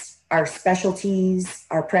means our specialties,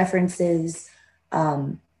 our preferences,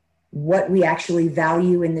 what we actually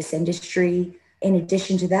value in this industry. In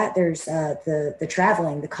addition to that, there's the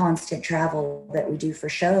traveling, the constant travel that we do for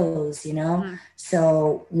shows,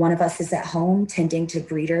 So one of us is at home tending to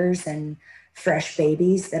breeders and fresh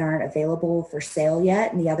babies that aren't available for sale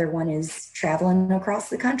yet, and the other one is traveling across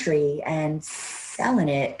the country and selling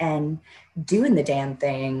it and doing the damn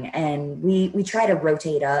thing. And we try to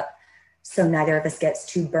rotate up so neither of us gets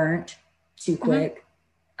too burnt too quick,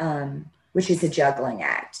 which is a juggling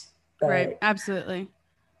act. But right. Absolutely.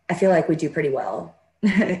 I feel like we do pretty well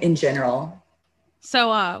in general.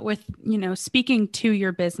 So with, speaking to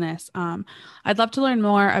your business, I'd love to learn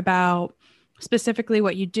more about specifically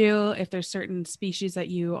what you do, if there's certain species that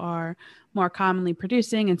you are more commonly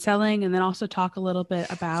producing and selling, and then also talk a little bit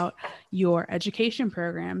about your education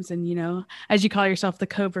programs. And, as you call yourself the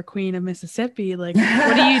Cobra Queen of Mississippi, like,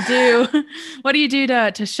 what do you do? What do you do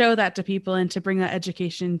to show that to people and to bring that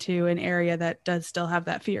education to an area that does still have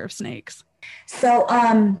that fear of snakes? So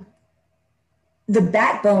the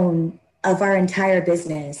backbone of our entire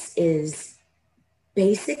business is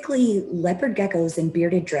basically leopard geckos and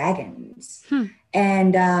bearded dragons.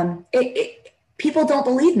 And people don't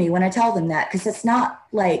believe me when I tell them that, because it's not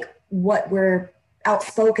like what we're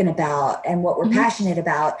outspoken about and what we're passionate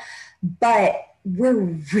about, but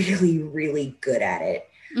we're really, really good at it.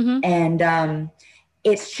 And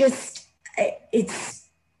it's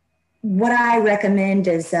what I recommend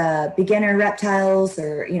is beginner reptiles,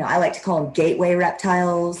 or, I like to call them gateway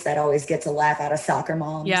reptiles. That always gets a laugh out of soccer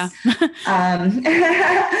moms. Yeah.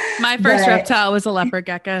 My first reptile was a leopard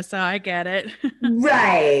gecko, so I get it.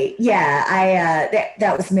 Right. Yeah.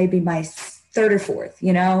 That was maybe my third or fourth,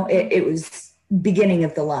 it was beginning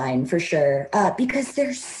of the line for sure. Because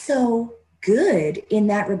they're so good in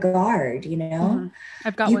that regard, Mm-hmm.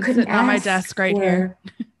 I've got one sitting on my desk right here.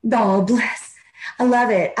 Oh, bless. I love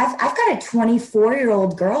it. I've got a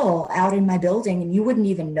 24-year-old girl out in my building, and you wouldn't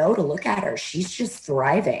even know to look at her. She's just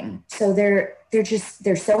thriving. So they're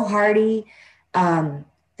so hardy.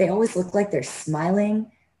 They always look like they're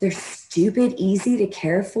smiling. They're stupid easy to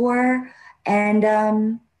care for.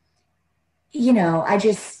 And,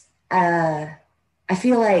 I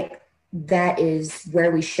feel like that is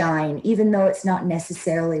where we shine, even though it's not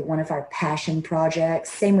necessarily one of our passion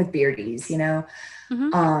projects. Same with Beardies,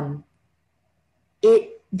 Mm-hmm.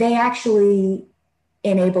 They actually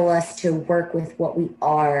enable us to work with what we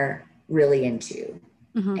are really into.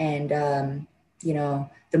 Mm-hmm. And,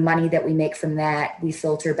 the money that we make from that, we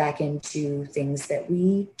filter back into things that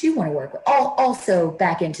we do want to work with, also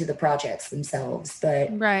back into the projects themselves.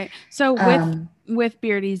 But right. So with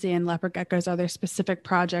Beardies and leopard geckos, are there specific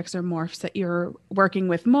projects or morphs that you're working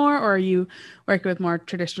with more, or are you working with more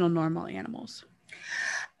traditional normal animals?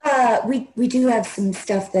 We do have some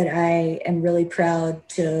stuff that I am really proud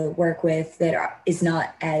to work with that is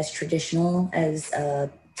not as traditional as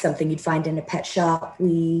something you'd find in a pet shop.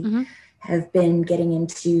 We have been getting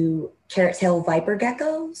into carrot tail viper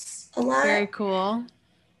geckos a lot. Very cool.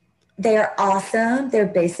 They're awesome. They're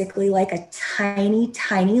basically like a tiny,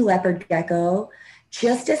 tiny leopard gecko,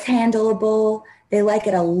 just as handleable. They like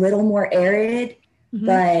it a little more arid,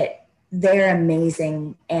 but they're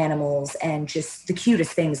amazing animals and just the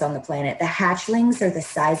cutest things on the planet. The hatchlings are the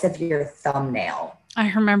size of your thumbnail.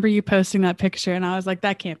 I remember you posting that picture, and I was like,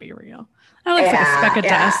 that can't be real. That looks like a speck of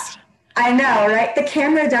dust. I know, right? The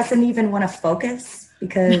camera doesn't even want to focus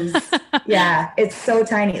because, it's so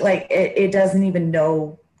tiny. Like it doesn't even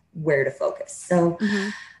know where to focus. So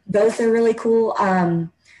those are really cool.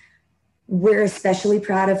 We're especially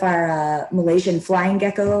proud of our Malaysian flying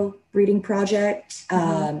gecko breeding project.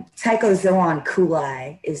 Tychozoon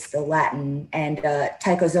coolei is the Latin, and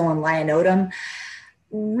Tychozoon lionotum.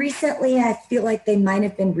 Recently, I feel like they might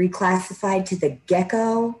have been reclassified to the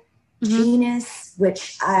gecko genus,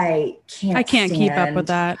 which I can't keep up with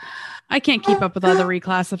that. I can't keep up with all the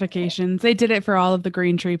reclassifications. They did it for all of the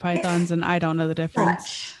green tree pythons, and I don't know the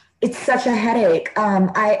difference. It's such a headache.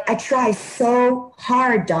 I try so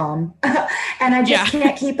hard, Dom, and I just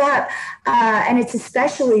can't keep up. And it's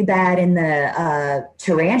especially bad in the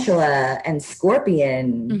tarantula and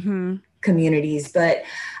scorpion communities. But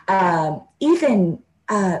even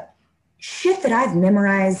shit that I've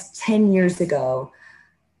memorized 10 years ago,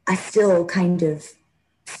 I still kind of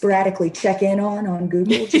sporadically check in on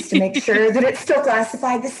Google just to make sure that it's still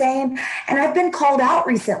classified the same. And I've been called out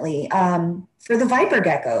recently for the viper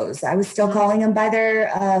geckos. I was still calling them by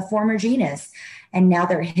their former genus, and now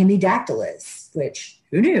they're Hemidactylus, which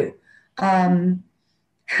who knew?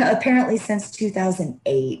 Apparently since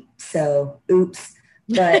 2008. So oops,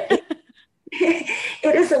 but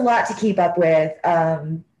it is a lot to keep up with.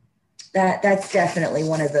 That's definitely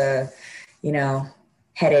one of the,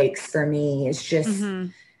 headaches for me, is just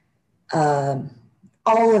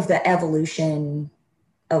all of the evolution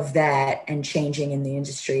of that and changing in the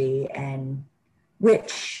industry, and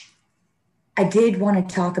which I did want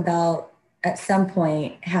to talk about at some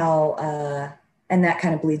point, how, and that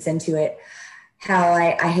kind of bleeds into it, how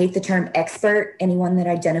I hate the term expert, anyone that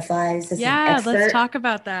identifies as an expert. Yeah, let's talk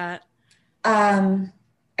about that. I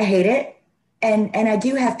hate it. And I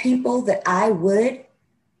do have people that I would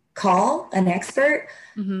call an expert,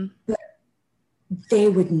 but they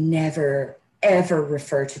would never, ever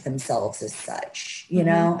refer to themselves as such, you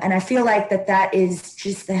know? And I feel like that is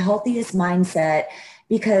just the healthiest mindset,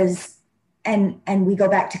 because, and we go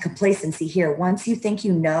back to complacency here. Once you think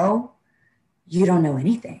you know, you don't know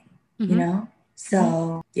anything, you know?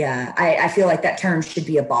 So yeah, I feel like that term should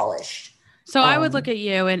be abolished. So I would look at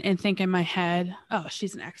you and think in my head, oh,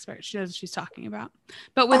 she's an expert. She knows what she's talking about.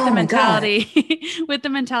 But with the mentality, with the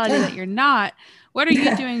mentality that you're not, what are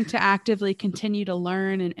you doing to actively continue to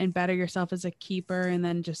learn and better yourself as a keeper, and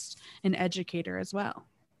then just an educator as well?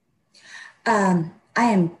 I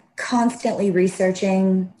am constantly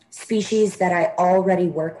researching species that I already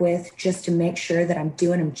work with, just to make sure that I'm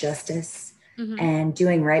doing them justice and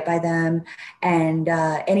doing right by them. And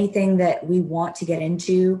anything that we want to get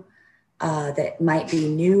into that might be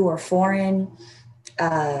new or foreign,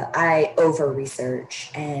 I over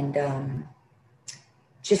research and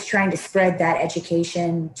just trying to spread that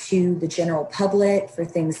education to the general public for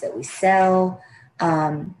things that we sell.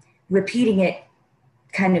 Repeating it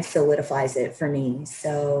kind of solidifies it for me.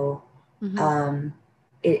 So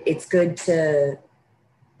it's good to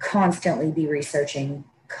constantly be researching,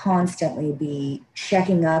 constantly be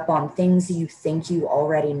checking up on things you think you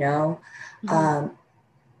already know.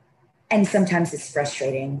 And sometimes it's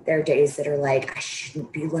frustrating. There are days that are like, I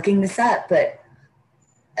shouldn't be looking this up, but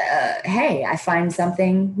hey, I find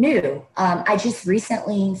something new. I just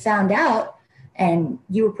recently found out, and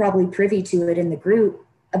you were probably privy to it in the group,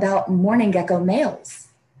 about mourning gecko males.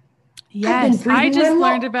 Yes, I just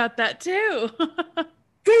learned about that too.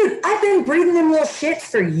 Dude, I've been breeding them little shits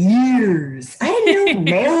for years. I didn't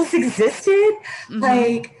know males existed.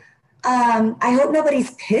 Like, I hope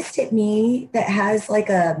nobody's pissed at me that has like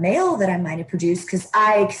a male that I might have produced, because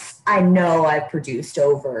I know I've produced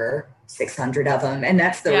over 600 of them, and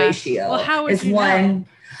that's the ratio. Well, how would you know?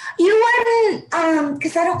 You wouldn't,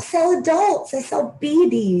 because I don't sell adults. I sell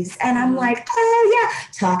babies, and I'm like, oh yeah,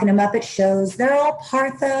 talking them up at shows. They're all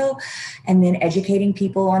Partho, and then educating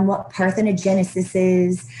people on what parthenogenesis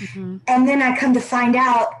is. And then I come to find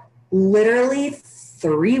out, literally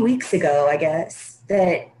 3 weeks ago, I guess,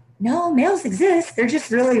 that no, males exist. They're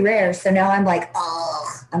just really rare. So now I'm like,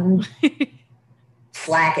 oh, I'm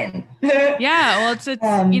slacking. Yeah, well, it's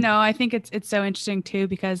I think it's so interesting too,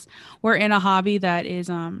 because we're in a hobby that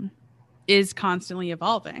is constantly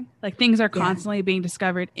evolving. Like, things are constantly being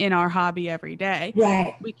discovered in our hobby every day.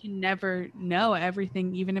 Right. We can never know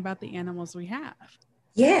everything, even about the animals we have.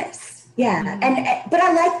 Yes. Yeah. But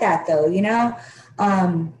I like that though,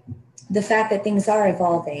 the fact that things are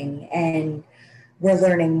evolving and we're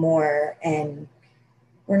learning more, and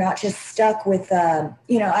we're not just stuck with, I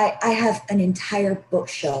have an entire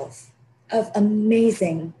bookshelf of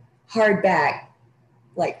amazing hardback,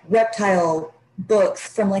 like reptile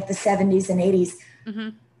books from like the 70s and 80s.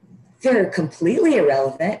 They're completely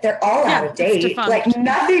irrelevant. They're all out of date. Like,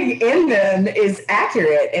 nothing in them is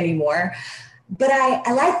accurate anymore. But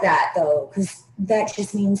I like that though, because that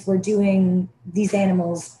just means we're doing these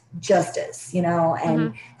animals justice,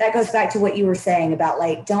 and that goes back to what you were saying about,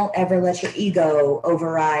 like, don't ever let your ego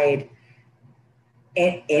override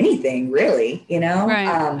anything, really,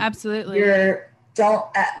 Right. Absolutely.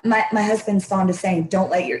 My husband's fond of saying, don't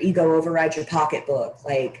let your ego override your pocketbook.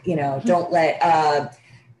 Like, don't let,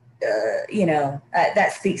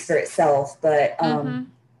 that speaks for itself, but,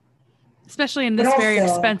 especially in this very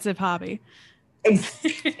expensive hobby.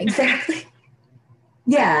 Exactly.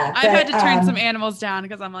 Yeah. I've had to turn some animals down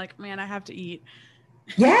because I'm like, man, I have to eat.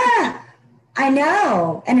 Yeah, I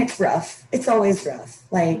know. And it's rough. It's always rough.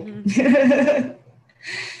 Like,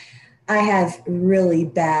 I have really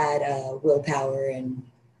bad willpower and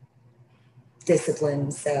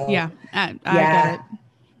discipline. So yeah, I get it.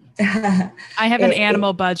 I have an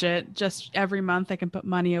animal budget. Just every month I can put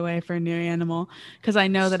money away for a new animal, because I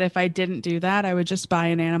know that if I didn't do that, I would just buy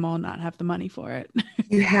an animal and not have the money for it.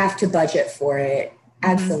 You have to budget for it.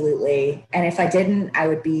 Absolutely. And if I didn't, I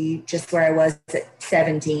would be just where I was at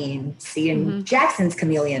 17, seeing Jackson's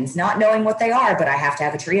chameleons, not knowing what they are, but I have to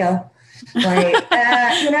have a trio. Like,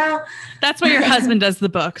 That's why your husband does the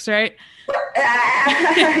books, right?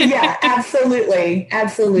 Yeah, absolutely.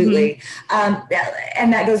 Absolutely.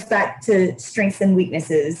 And that goes back to strengths and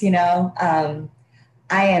weaknesses. I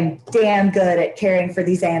am damn good at caring for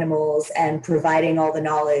these animals and providing all the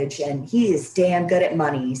knowledge, and he is damn good at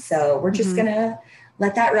money. So we're just going to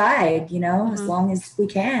let that ride, as long as we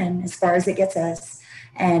can, as far as it gets us.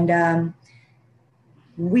 And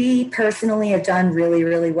we personally have done really,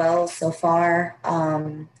 really well so far.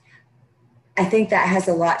 I think that has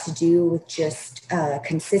a lot to do with just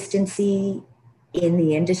consistency in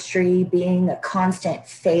the industry, being a constant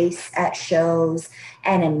face at shows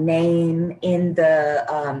and a name in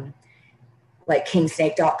the like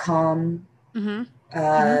kingsnake.com,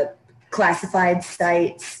 classified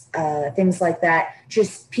sites, things like that.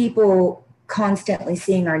 Just people constantly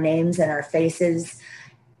seeing our names and our faces.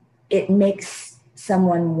 It makes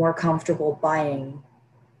someone more comfortable buying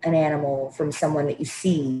an animal from someone that you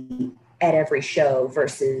see at every show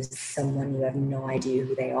versus someone you have no idea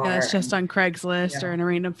who they are. Yeah, it's just on Craigslist or in a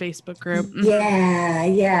random Facebook group.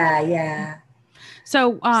 Yeah.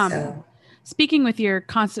 So speaking with your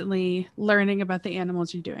constantly learning about the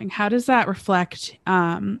animals you're doing, how does that reflect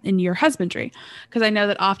in your husbandry? Because I know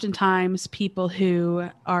that oftentimes people who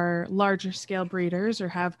are larger scale breeders or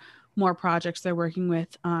have more projects they're working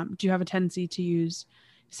with do have a tendency to use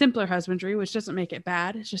simpler husbandry, which doesn't make it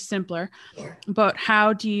bad. It's just simpler. But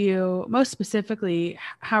how do you, most specifically,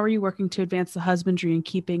 how are you working to advance the husbandry and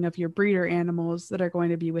keeping of your breeder animals that are going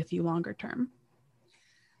to be with you longer term?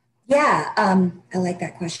 Yeah, I like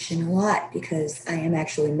that question a lot because I am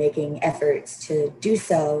actually making efforts to do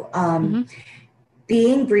so. Mm-hmm.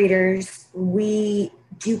 Being breeders, we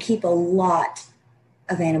do keep a lot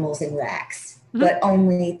of animals in racks, Mm-hmm. but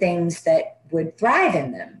only things that would thrive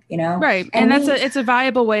in them, you know? Right. And And we, it's a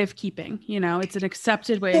viable way of keeping, it's an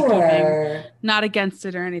accepted way of keeping, sure, not against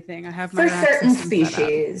it or anything. I have my for rack certain system set up.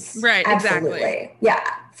 species, Right, exactly. absolutely. Yeah,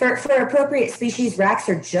 for appropriate species, racks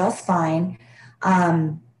are just fine.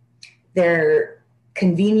 Um, they're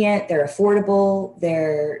convenient, they're affordable,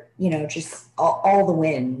 they're, just all the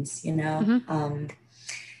wins, Mm-hmm.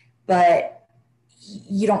 but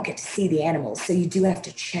you don't get to see the animals. So you do have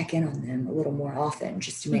to check in on them a little more often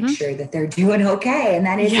just to make Mm-hmm. sure that they're doing okay. And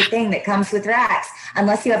that is the Yeah. thing that comes with racks,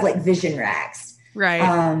 unless you have like vision racks. Right.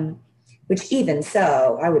 Um, which even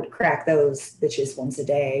so, I would crack those bitches once a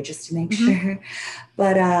day just to make Mm-hmm. sure.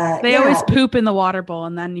 But They always yeah, poop in the water bowl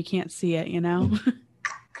and then you can't see it.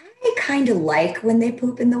 I kind of like when they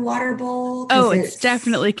poop in the water bowl Oh, because it's it's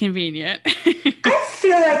definitely convenient. I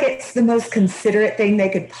feel like it's the most considerate thing they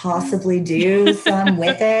could possibly do. So I'm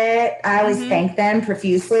with it. I always Mm-hmm. thank them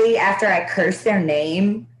profusely after I curse their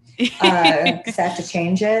name because I have to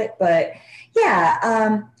change it. But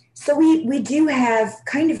yeah, so we do have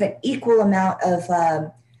kind of an equal amount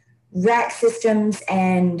of rack systems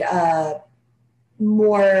and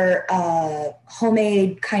more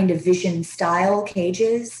homemade kind of vision style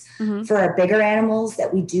cages Mm-hmm. for our bigger animals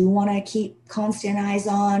that we do want to keep constant eyes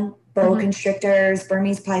on, boa Mm-hmm. constrictors,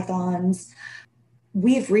 Burmese pythons.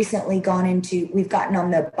 We've gotten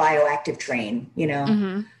on the bioactive train,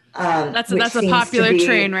 Mm-hmm. which That's a seems to popular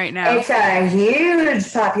train be, right now. it's a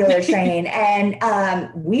huge popular train. And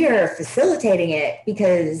we are facilitating it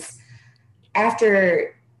because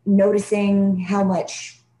after noticing how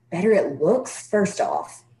much better it looks, first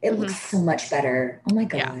off, it Mm-hmm. looks so much better. Oh my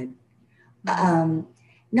Yeah. God. Mm-hmm.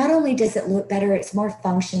 Not only does it look better, it's more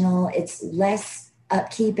functional, it's less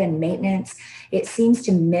upkeep and maintenance. It seems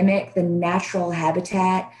to mimic the natural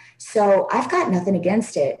habitat. So I've got nothing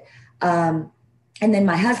against it. And then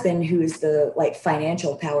my husband, who is the like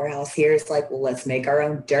financial powerhouse here, is like, well, let's make our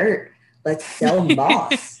own dirt. Let's sell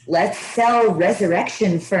moss. Let's sell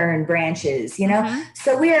resurrection fern branches, Mm-hmm.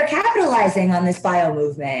 So we are capitalizing on this bio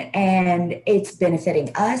movement and it's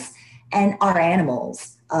benefiting us and our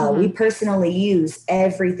animals. We Mm-hmm. personally use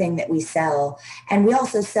everything that we sell. And we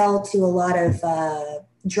also sell to a lot of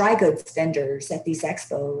dry goods vendors at these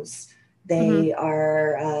expos. Mm-hmm. They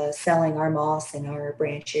are selling our moss and our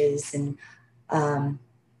branches and um,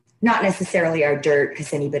 not necessarily our dirt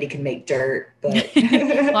because anybody can make dirt, but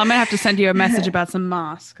Well, I'm gonna have to send you a message about some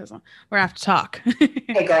moss because we're gonna have to talk.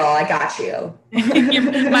 hey girl, I got you.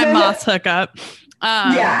 My moss hookup.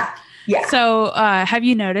 Yeah. Yeah. So, have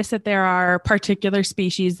you noticed that there are particular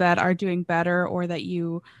species that are doing better or that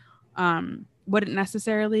you wouldn't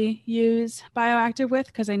necessarily use bioactive with?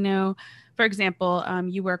 Because I know, for example,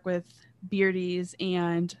 you work with beardies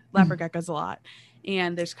and leopard geckos a lot.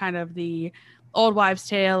 And there's kind of the old wives'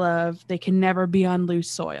 tale of they can never be on loose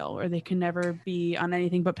soil or they can never be on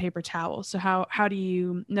anything but paper towels. So, how do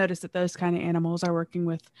you notice that those kind of animals are working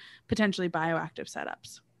with potentially bioactive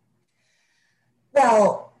setups?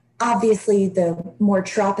 Well, obviously, the more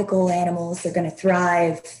tropical animals are going to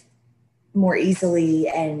thrive more easily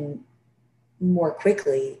and more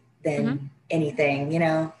quickly Mm-hmm. than anything.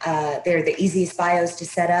 They're the easiest bios to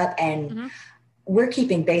set up, and Mm-hmm. we're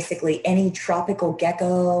keeping basically any tropical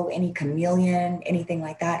gecko, any chameleon, anything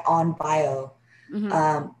like that on bio.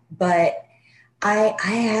 Mm-hmm. But I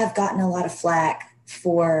have gotten a lot of flack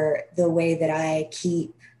for the way that I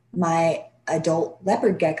keep my adult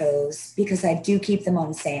leopard geckos because I do keep them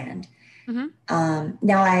on sand. Mm-hmm.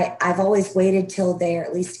 Now, I've always waited till they're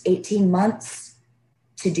at least 18 months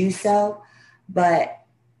to do so, but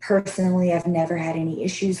personally, I've never had any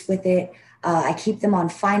issues with it. I keep them on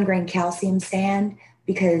fine grain calcium sand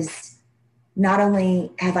because not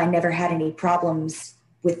only have I never had any problems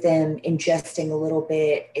with them ingesting a little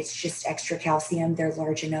bit, it's just extra calcium. They're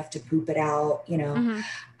large enough to poop it out.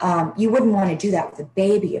 Mm-hmm. You wouldn't want to do that with a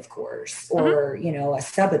baby, of course, Mm-hmm. or, a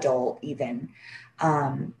sub-adult even.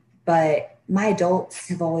 But my adults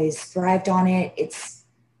have always thrived on it. It's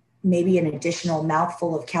maybe an additional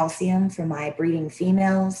mouthful of calcium for my breeding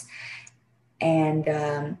females.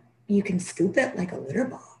 And you can scoop it like a litter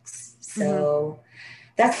box. So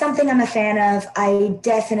that's something I'm a fan of. I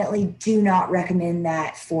definitely do not recommend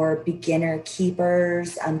that for beginner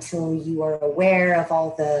keepers until you are aware of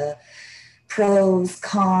all the pros,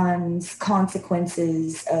 cons,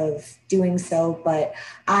 consequences of doing so. But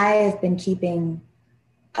I have been keeping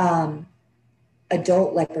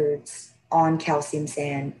adult leopards on calcium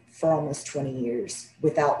sand for almost 20 years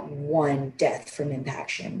without one death from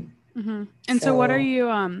impaction. Mm-hmm. And so what are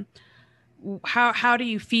you, how do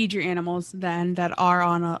you feed your animals then that are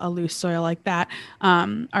on a loose soil like that?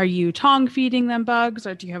 Are you tongue feeding them bugs,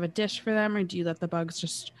 or do you have a dish for them, or do you let the bugs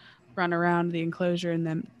just run around the enclosure and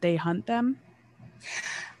then they hunt them?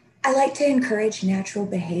 I like to encourage natural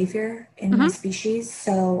behavior in my species,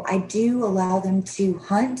 so I do allow them to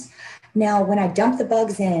hunt. Now, when I dump the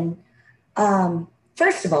bugs in,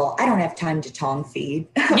 first of all, I don't have time to tongue feed.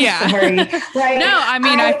 Yeah. Sorry. Like, no, I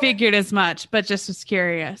mean, I figured as much, but just was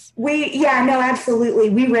curious. No,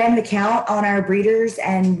 absolutely. We ran the count on our breeders,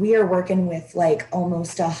 and we are working with like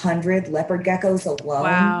almost 100 leopard geckos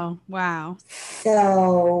alone. Wow.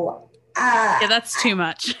 So, yeah, that's too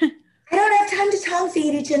much. I don't have time to tongue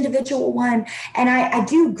feed each individual one. And I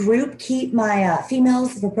do group keep my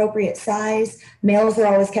females of appropriate size. Males are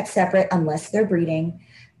always kept separate unless they're breeding.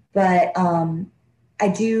 But I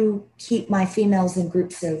do keep my females in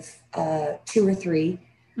groups of 2 or 3,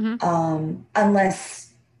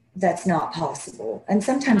 unless that's not possible. And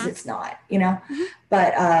sometimes it's not,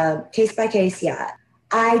 but case by case, yeah.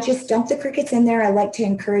 I just dump the crickets in there. I like to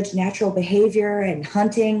encourage natural behavior and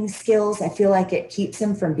hunting skills. I feel like it keeps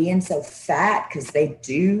them from being so fat, because they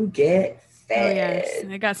do get fat. Oh, yes.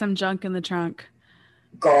 I got some junk in the trunk.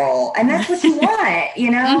 Girl. And that's what you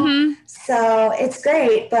want, So it's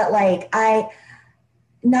great. But like,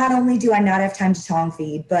 not only do I not have time to tongue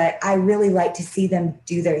feed, but I really like to see them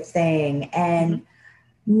do their thing. And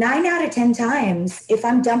 9 out of 10 times, if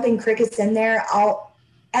I'm dumping crickets in there, I'll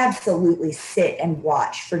absolutely sit and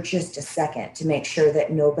watch for just a second to make sure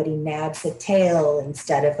that nobody nabs a tail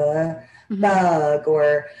instead of a bug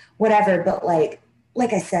or whatever. But like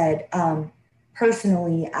I said,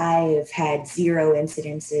 personally, I've had 0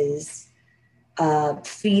 incidences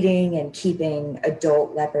feeding and keeping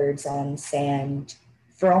adult leopards on sand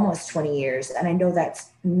for almost 20 years. And I know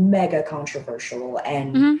that's mega controversial,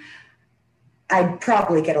 and I'd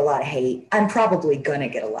probably get a lot of hate. I'm probably going to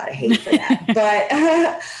get a lot of hate for that.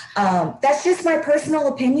 But that's just my personal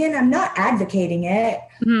opinion. I'm not advocating it.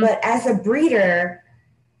 But as a breeder,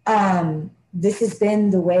 this has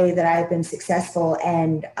been the way that I've been successful.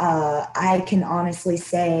 And I can honestly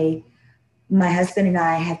say my husband and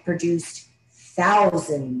I have produced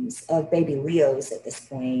thousands of baby Leos at this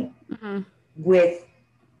point with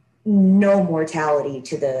no mortality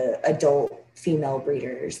to the adult female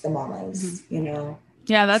breeders, the mamas,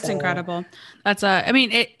 Yeah, that's incredible. That's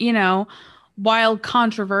while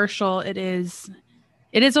controversial, it is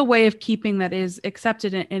a way of keeping that is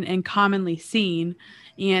accepted and commonly seen.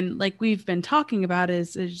 And like we've been talking about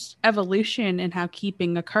is evolution and how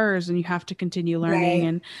keeping occurs, and you have to continue learning.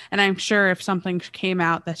 Right. And I'm sure if something came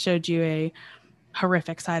out that showed you a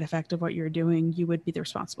horrific side effect of what you're doing, you would be the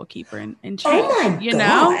responsible keeper and change. Oh my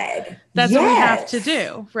God. That's what we have to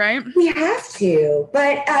do, right? We have to,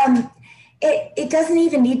 but it doesn't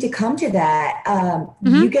even need to come to that.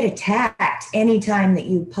 You get attacked anytime that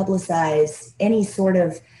you publicize any sort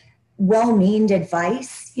of well-meaned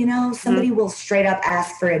advice. Somebody will straight up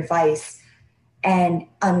ask for advice, and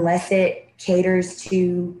unless it caters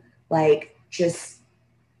to like just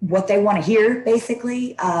what they want to hear,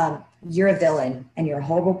 basically, you're a villain and you're a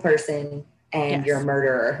horrible person and you're a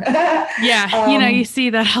murderer. You see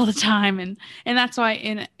that all the time. And that's why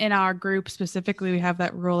in our group specifically, we have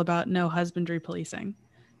that rule about no husbandry policing,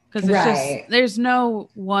 because there's no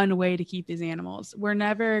one way to keep these animals. We're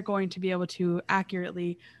never going to be able to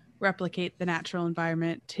accurately replicate the natural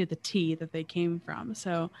environment to the T that they came from.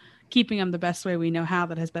 So keeping them the best way we know how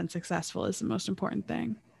that has been successful is the most important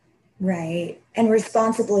thing. Right. And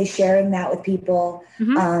responsibly sharing that with people.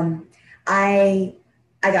 I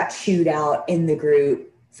got chewed out in the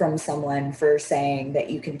group from someone for saying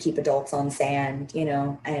that you can keep adults on sand,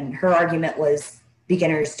 and her argument was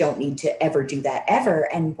beginners don't need to ever do that ever.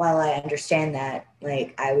 And while I understand that,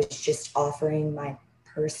 like, I was just offering my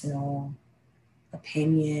personal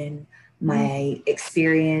opinion, my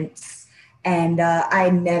experience. And I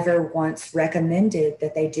never once recommended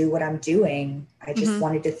that they do what I'm doing. I just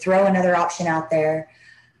wanted to throw another option out there.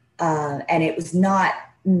 And it was not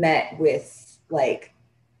met with like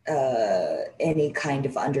any kind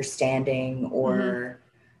of understanding or...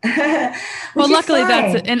 Well, luckily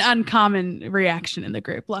that's an uncommon reaction in the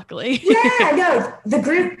group, luckily.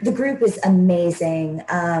 The group is amazing.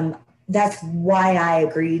 That's why I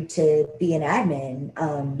agreed to be an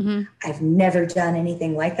admin. I've never done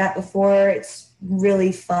anything like that before. It's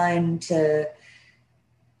really fun to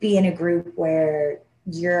be in a group where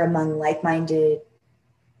you're among like-minded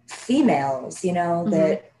females,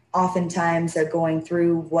 that oftentimes are going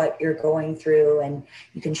through what you're going through, and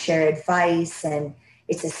you can share advice, and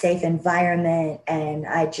it's a safe environment. And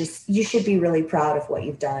you should be really proud of what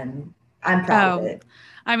you've done. I'm proud of it.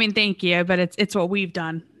 I mean, thank you, but it's what we've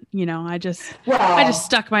done. I just Well,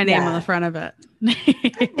 stuck my name on the front of it.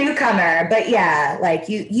 Newcomer, but yeah, like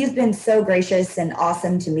you've been so gracious and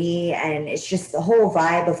awesome to me, and it's just the whole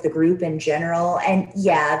vibe of the group in general. And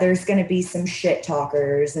yeah, there's going to be some shit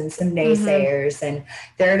talkers and some naysayers, and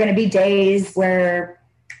there are going to be days where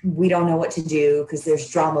we don't know what to do because there's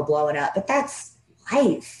drama blowing up, but that's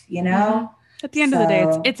life, At the end of the day,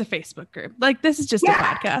 it's a Facebook group. Like, this is just a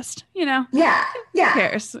podcast, Yeah. Who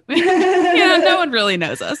cares? No one really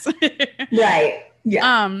knows us. Right.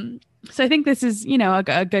 Yeah. So I think this is,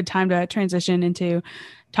 a good time to transition into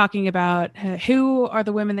talking about who are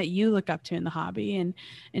the women that you look up to in the hobby, and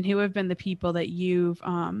who have been the people that you've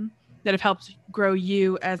that have helped grow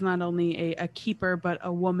you as not only a keeper but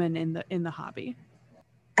a woman in the hobby.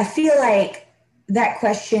 I feel like that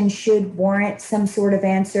question should warrant some sort of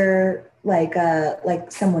answer, like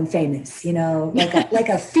someone famous, like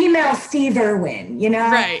a female Steve Irwin,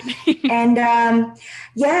 Right. And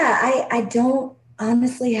I don't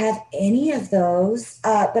honestly have any of those,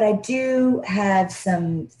 but I do have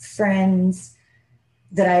some friends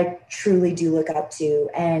that I truly do look up to.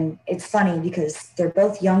 And it's funny because they're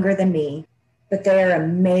both younger than me, but they're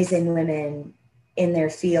amazing women in their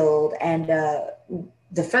field. And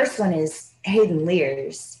the first one is Hayden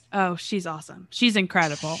Lears. Oh, she's awesome. She's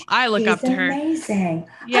incredible. I look up to her. Amazing.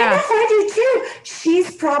 Yeah. I do too.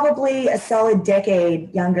 She's probably a solid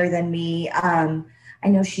decade younger than me. I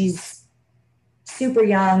know she's super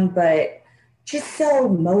young, but just so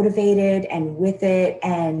motivated and with it.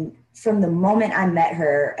 And from the moment I met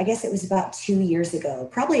her, I guess it was about 2 years ago,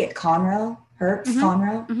 probably at Conroe,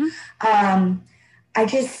 Conroe.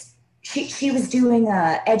 She was doing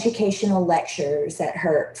educational lectures at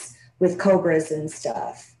Hertz with cobras and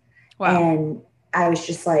stuff. Wow. And I was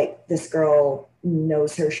just like, this girl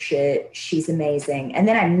knows her shit. She's amazing. And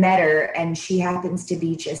then I met her, and she happens to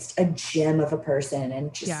be just a gem of a person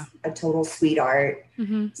and just a total sweetheart. So,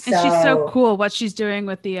 and she's so cool what she's doing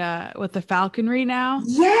with the falconry now.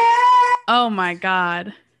 Yeah. Oh my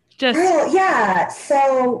God. Girl, yeah.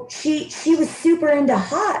 So she was super into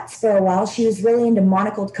hots for a while. She was really into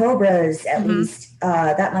monocled cobras, at least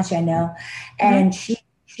that much I know. And she's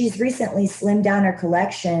recently slimmed down her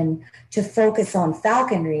collection to focus on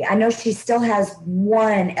falconry. I know she still has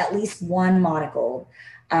at least one monocled.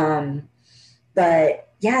 But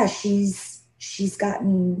yeah, she's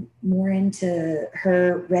gotten more into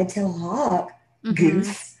her red-tailed hawk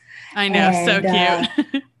goose. I know, and, so cute.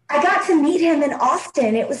 I got to meet him in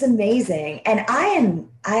Austin. It was amazing. And I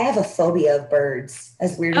have a phobia of birds,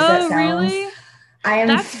 as weird as that sounds. Really? I am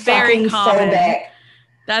That's very common. phobic.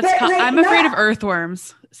 I'm afraid of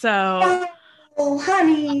earthworms. So oh,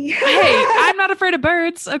 honey. Hey, I'm not afraid of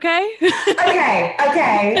birds, okay? Okay.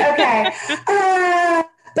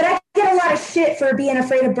 But I get a lot of shit for being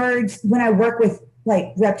afraid of birds when I work with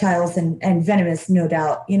like reptiles and venomous, no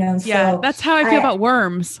doubt, Yeah, so that's how I feel about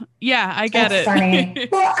worms. Yeah, I get it. Funny.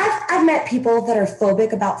 Well, I've met people that are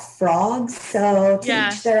phobic about frogs, so to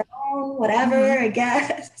each their own, whatever, I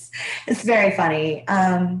guess. It's very funny.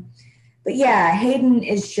 But yeah, Hayden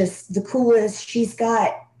is just the coolest. She's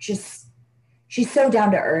so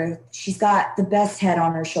down to earth. She's got the best head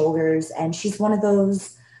on her shoulders, and she's one of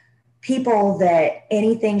those people that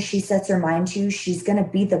anything she sets her mind to, she's going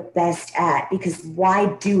to be the best at, because why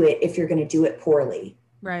do it if you're going to do it poorly?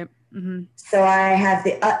 Right. So I have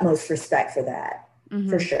the utmost respect for that,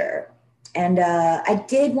 for sure. And I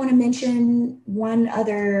did want to mention one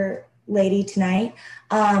other lady tonight,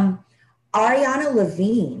 Ariana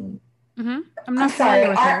Levine. I'm not familiar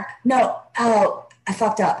with her. I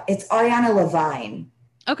fucked up. It's Ariana Levine.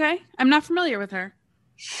 Okay. I'm not familiar with her.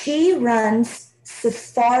 She runs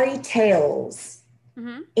Safari Tales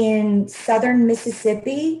in southern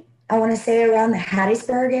Mississippi. I want to say around the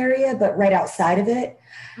Hattiesburg area, but right outside of it.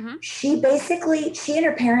 She and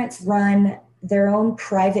her parents run their own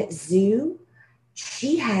private zoo.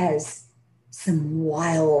 She has some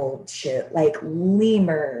wild shit like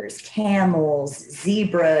lemurs, camels,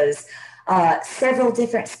 zebras, several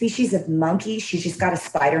different species of monkeys. She's just got a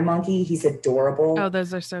spider monkey. He's adorable. Oh,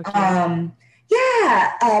 those are so cute.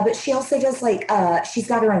 But she also does she's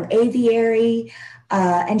got her own aviary,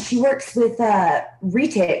 and she works with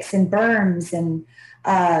retics and berms, and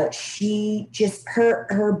she just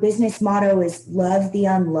her business motto is love the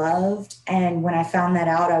unloved. And when I found that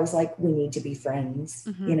out, I was like, we need to be friends.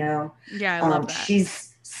 Yeah, I love that.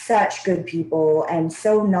 She's such good people and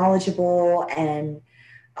so knowledgeable, and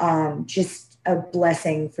just a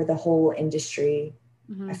blessing for the whole industry.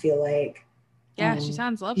 I feel like. Yeah, she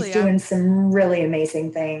sounds lovely. She's doing some really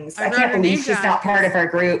amazing things. I can't believe she's not part of our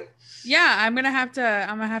group. Yeah, I'm gonna have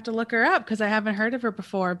to look her up because I haven't heard of her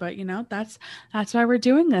before. But that's why we're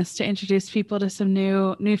doing this, to introduce people to some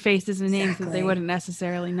new faces and names that they wouldn't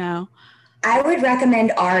necessarily know. I would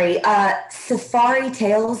recommend Ari. Safari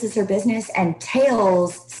Tales is her business, and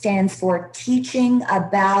Tales stands for Teaching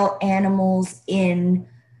About Animals in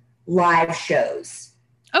Live Shows.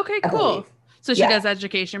 Okay, cool. So she does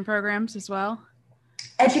education programs as well?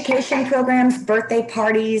 Education programs, birthday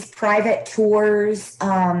parties, private tours.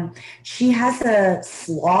 She has a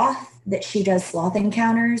sloth that she does sloth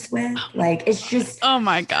encounters with. Like, it's just... Oh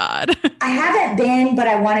my God. I haven't been, but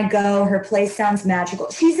I want to go. Her place sounds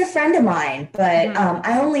magical. She's a friend of mine, but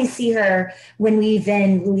I only see her when we've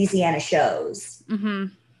in Louisiana shows.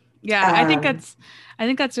 Yeah, I think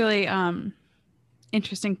that's really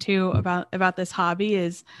interesting too about this hobby.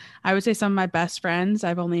 Is I would say some of my best friends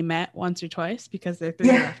I've only met once or twice because they're through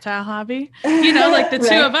the reptile hobby. Like the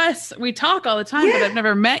two of us, we talk all the time, but I've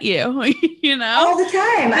never met you. All the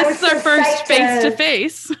time. This is our first face to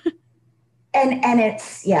face. And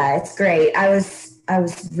it's great. I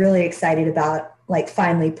was really excited about like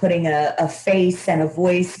finally putting a face and a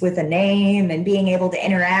voice with a name and being able to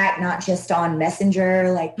interact, not just on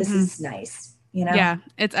Messenger. Like, this is nice, Yeah,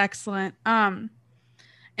 it's excellent.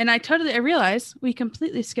 And I realized we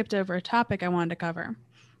completely skipped over a topic I wanted to cover,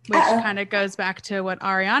 which kind of goes back to what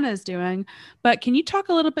Ariana is doing. But can you talk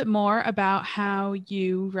a little bit more about how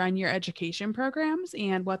you run your education programs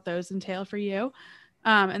and what those entail for you?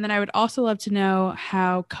 And then I would also love to know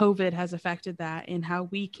how COVID has affected that and how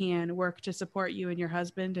we can work to support you and your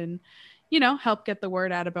husband and, help get the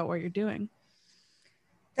word out about what you're doing.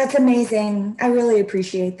 That's amazing. I really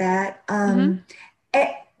appreciate that.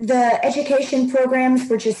 The education programs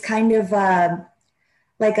were just kind of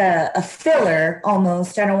like a filler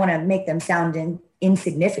almost. I don't want to make them sound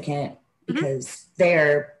insignificant because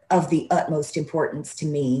they're of the utmost importance to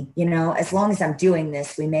me. As long as I'm doing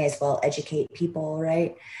this, we may as well educate people,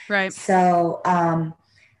 right? Right. So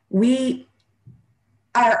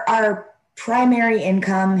our primary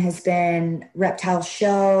income has been reptile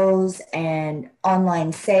shows and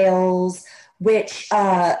online sales, which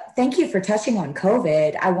thank you for touching on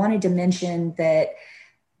COVID. I wanted to mention that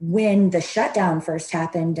when the shutdown first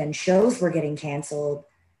happened and shows were getting canceled,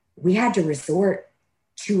 we had to resort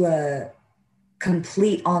to a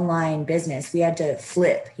complete online business. We had to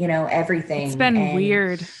flip, everything. It's been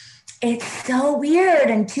weird. It's so weird.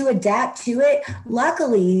 And to adapt to it,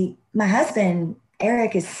 luckily, my husband,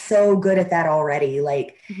 Eric, is so good at that already.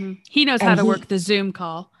 Like, he knows how to work the Zoom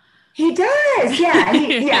call. He does.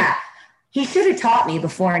 Yeah. He should have taught me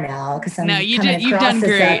before now because I'm you've done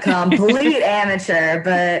great. As a complete amateur.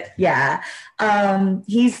 But yeah,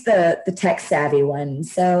 he's the tech savvy one.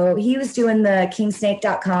 So he was doing the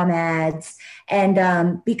kingsnake.com ads.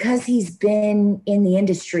 And because he's been in the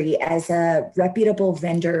industry as a reputable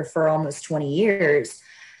vendor for almost 20 years,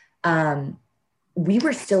 we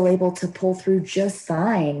were still able to pull through just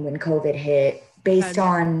fine when COVID hit based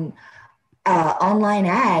on online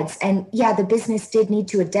ads. And yeah, the business did need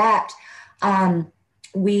to adapt.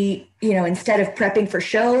 We, instead of prepping for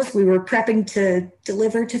shows, we were prepping to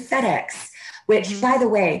deliver to FedEx, which by the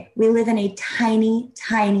way, we live in a tiny,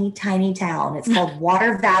 tiny, tiny town. It's called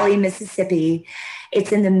Water Valley, Mississippi.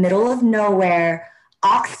 It's in the middle of nowhere.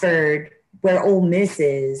 Oxford, where Ole Miss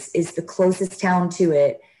is the closest town to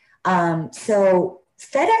it. So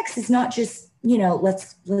FedEx is not just,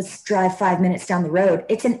 let's drive 5 minutes down the road.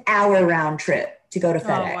 It's an hour round trip to go to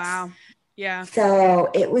FedEx. Oh, wow. Yeah. So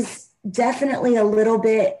it was definitely a little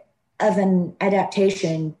bit of an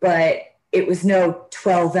adaptation, but it was no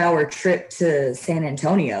 12-hour trip to San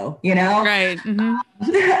Antonio, Right.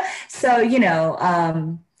 So,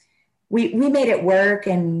 we made it work,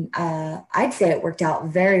 and I'd say it worked out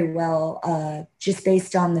very well, just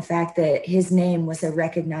based on the fact that his name was a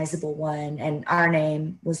recognizable one and our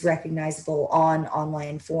name was recognizable on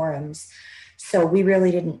online forums. So we really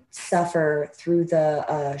didn't suffer through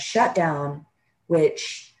the shutdown,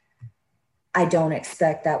 which I don't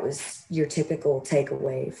expect that was your typical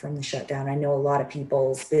takeaway from the shutdown. I know a lot of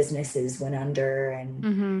people's businesses went under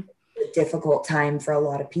and a difficult time for a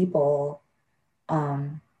lot of people.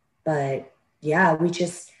 But yeah, we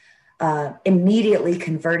just immediately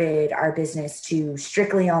converted our business to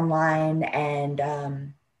strictly online,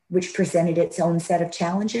 and which presented its own set of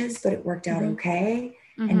challenges, but it worked out okay.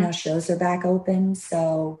 And now shows are back open.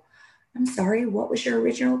 So I'm sorry, what was your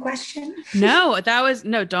original question? No,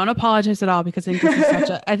 don't apologize at all, because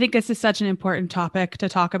I think this is such an important topic to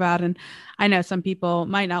talk about. And I know some people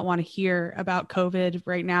might not want to hear about COVID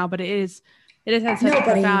right now, but it has had such a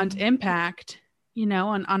profound impact,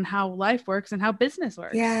 on how life works and how business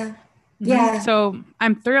works. Yeah. Mm-hmm. Yeah. So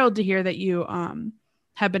I'm thrilled to hear that you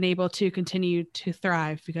have been able to continue to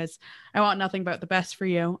thrive, because I want nothing but the best for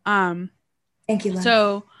you. Thank you, love.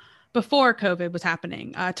 So before COVID was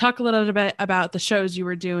happening, talk a little bit about the shows you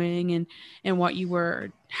were doing and how you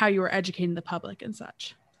were educating the public and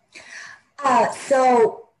such.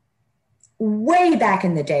 So way back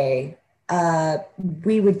in the day,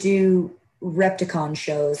 we would do Repticon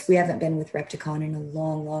shows. We haven't been with Repticon in a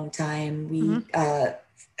long, long time. We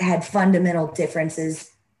had fundamental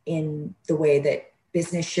differences in the way that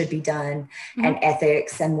business should be done and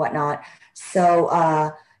ethics and whatnot.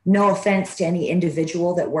 So no offense to any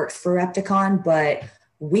individual that works for Repticon, but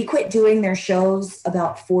we quit doing their shows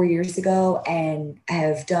about 4 years ago and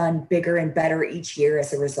have done bigger and better each year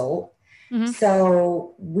as a result.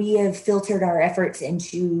 So we have filtered our efforts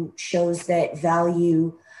into shows that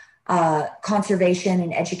value conservation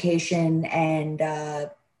and education and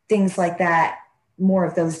things like that, more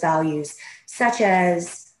of those values, such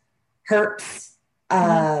as HERPS,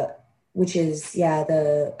 which is,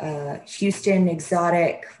 the Houston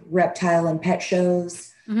Exotic Reptile and Pet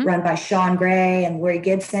Shows, run by Sean Gray and Lori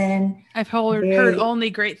Gibson. I've heard only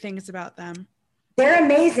great things about them. They're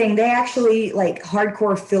amazing. They actually like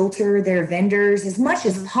hardcore filter their vendors as much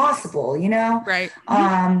as possible, Right.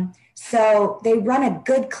 So they run a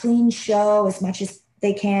good, clean show as much as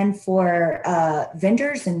they can for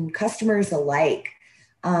vendors and customers alike.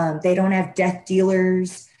 They don't have death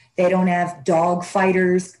dealers. They don't have dog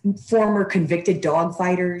fighters, former convicted dog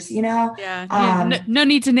fighters, Yeah. No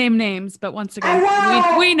need to name names, but once again,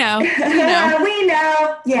 we know. We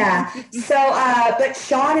know. Yeah. So, but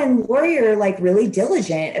Sean and Lori are like really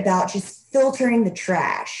diligent about just filtering the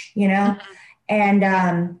trash,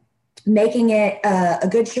 and making it a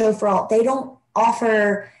good show for all. They don't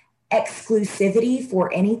offer exclusivity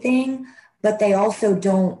for anything, but they also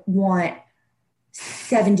don't want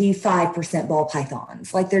 75% ball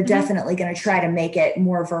pythons. Like they're definitely going to try to make it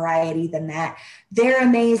more variety than that. They're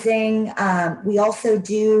amazing. We also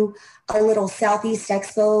do a little Southeast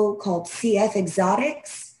Expo called CF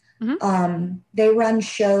Exotics. They run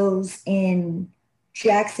shows in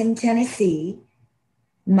Jackson, Tennessee,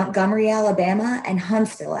 Montgomery, Alabama, and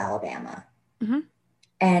Huntsville, Alabama.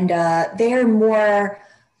 And they're more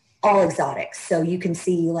all exotics. So you can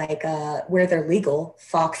see like where they're legal,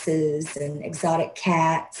 foxes and exotic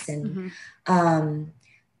cats and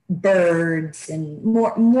birds and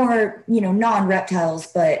more, non-reptiles,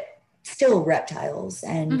 but still reptiles.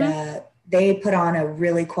 And they put on a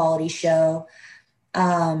really quality show.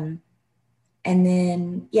 And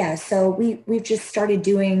then, so we've just started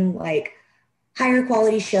doing like higher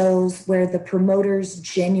quality shows where the promoters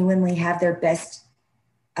genuinely have their best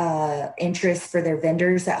interests for their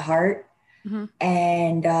vendors at heart.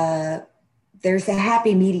 And there's a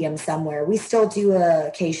happy medium somewhere. We still do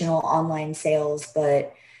occasional online sales,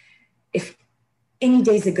 but if any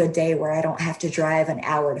day's a good day where I don't have to drive an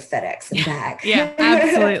hour to FedEx and back. Yeah,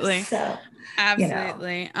 absolutely. So,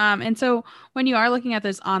 absolutely. And so when you are looking at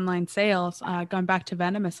those online sales, going back to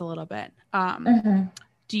Venomous a little bit,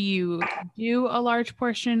 do you do a large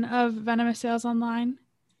portion of Venomous sales online?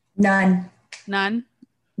 None.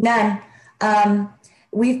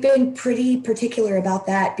 We've been pretty particular about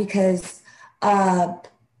that because Delta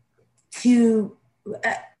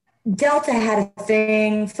had a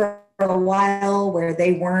thing for a while where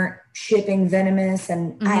they weren't shipping Venomous,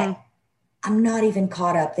 and I'm not even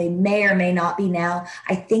caught up. They may or may not be now.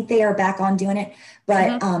 I think they are back on doing it.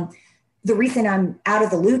 But the reason I'm out of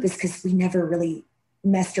the loop is because we never really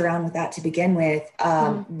messed around with that to begin with.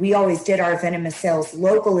 We always did our Venomous sales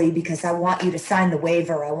locally because I want you to sign the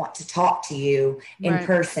waiver. I want to talk to you in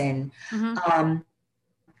person.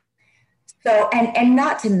 So, and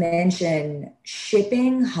not to mention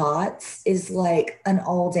shipping HOTS is like an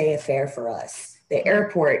all day affair for us. The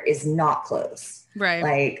airport is not close. Right.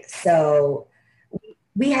 Like, so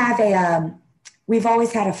we have we've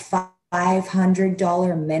always had a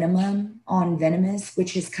 $500 minimum on Venomous,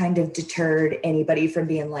 which has kind of deterred anybody from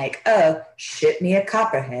being like, oh, ship me a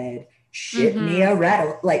copperhead, ship me a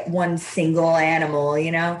rattle, like one single animal,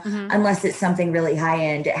 unless it's something really high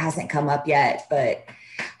end. It hasn't come up yet, but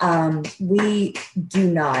we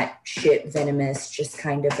do not ship Venomous just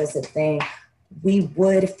kind of as a thing. We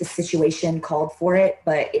would if the situation called for it,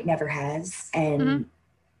 but it never has. And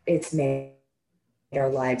it's made our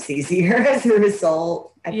lives easier as a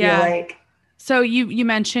result, I feel like. So you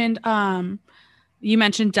mentioned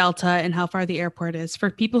Delta and how far the airport is.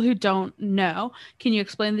 For people who don't know, can you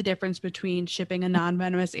explain the difference between shipping a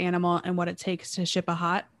non-venomous animal and what it takes to ship a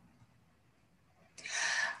hot?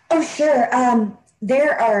 Oh, sure.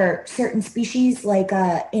 There are certain species like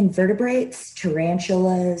invertebrates,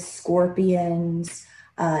 tarantulas, scorpions,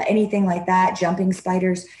 anything like that, jumping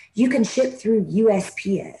spiders. You can ship through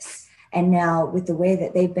USPS. And now, with the way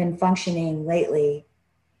that they've been functioning lately,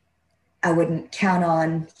 I wouldn't count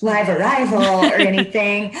on live arrival or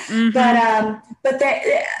anything. But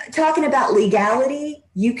talking about legality,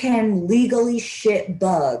 you can legally ship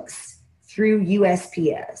bugs through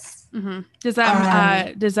USPS. Does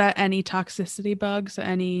that any toxicity bugs,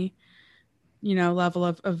 any level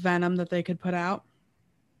of venom that they could put out?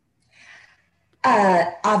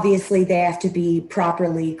 Obviously, they have to be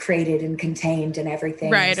properly crated and contained and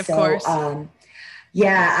everything. Right, of course.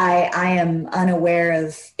 Yeah, I am unaware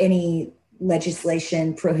of any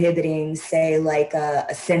legislation prohibiting, say, like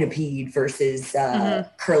a centipede versus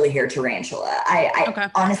curly hair tarantula. I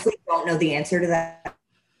honestly don't know the answer to that.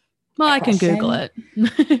 Well, I can Google it.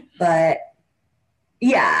 But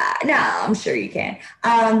yeah, no, I'm sure you can.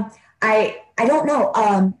 I don't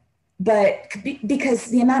know. But because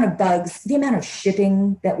the amount of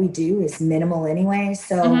shipping that we do is minimal anyway.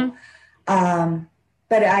 So,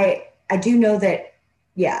 but I do know that,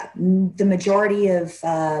 yeah, the majority of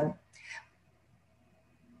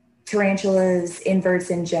tarantulas, inverts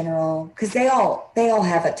in general, because they all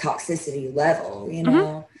have a toxicity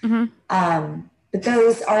level, but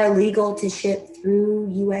those are illegal to ship through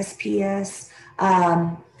USPS.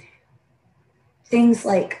 Things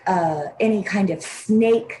like any kind of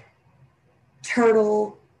snake,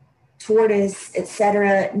 turtle, tortoise,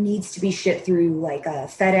 etc., needs to be shipped through like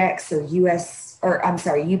FedEx or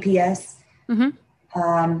UPS.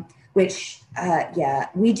 Which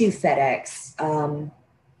we do FedEx.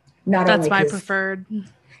 That's my preferred.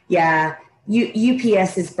 Yeah.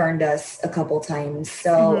 UPS has burned us a couple times.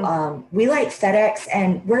 So we like FedEx,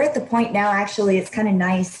 and we're at the point now, actually, it's kind of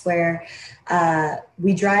nice where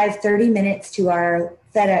we drive 30 minutes to our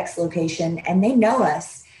FedEx location and they know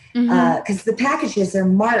us because the packages are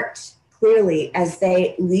marked clearly as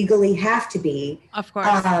they legally have to be. Of course.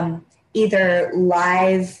 Either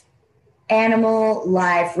live animal,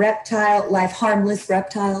 live reptile, live harmless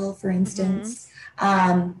reptile, for instance.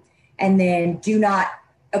 And then do not,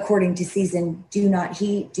 according to season, do not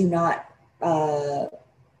heat, do not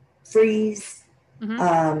freeze.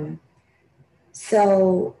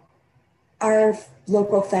 So our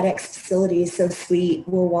local FedEx facility is so sweet.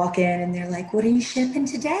 We'll walk in and they're like, "What are you shipping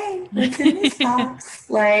today? What's in this box?"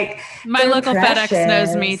 Like, my local precious. FedEx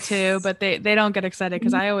knows me too, but they don't get excited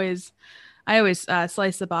because I always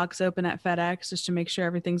slice the box open at FedEx just to make sure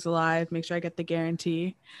everything's alive, make sure I get the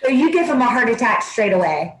guarantee. So you give them a heart attack straight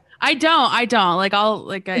away. I don't. I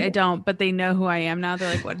don't, but they know who I am now.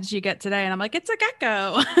 They're like, "What did you get today?" And I'm like, "It's a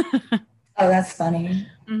gecko." Oh, that's funny.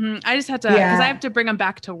 I just have to, because I have to bring them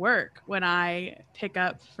back to work when I pick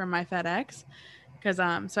up from my FedEx. Because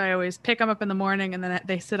so I always pick them up in the morning and then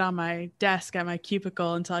they sit on my desk at my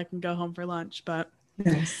cubicle until I can go home for lunch. But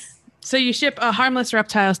nice. So you ship harmless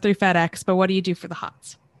reptiles through FedEx, but what do you do for the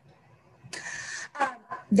hots?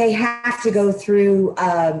 They have to go through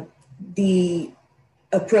the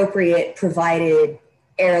appropriate provided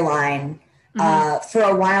airline. For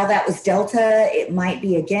a while that was Delta. It might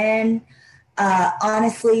be again.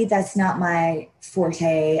 Honestly, that's not my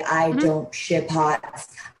forte. I don't ship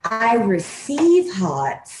hots. I receive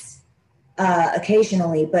hots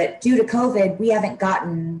occasionally, but due to COVID, we haven't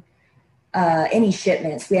gotten any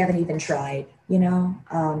shipments. We haven't even tried,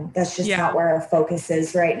 that's just not where our focus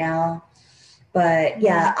is right now. But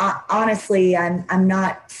honestly, I'm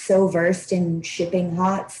not so versed in shipping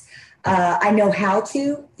hots. I know how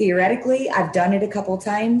to, theoretically. I've done it a couple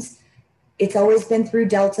times. It's always been through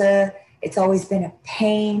Delta. It's always been a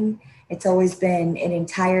pain. It's always been an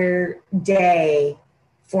entire day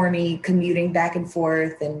for me commuting back and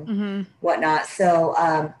forth and whatnot.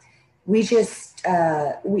 So we just,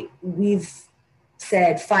 we've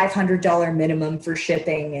said $500 minimum for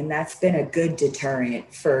shipping, and that's been a good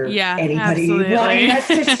deterrent for anybody wanting us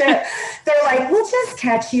to ship. They're like, "We'll just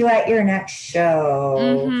catch you at your next show."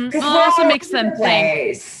 Well, it also makes them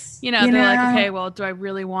think. They're like, "Okay, well, do I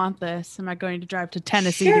really want this? Am I going to drive to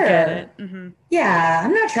Tennessee to get it?" Yeah,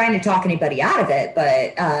 I'm not trying to talk anybody out of it,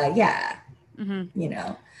 but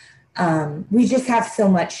we just have so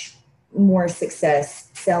much more success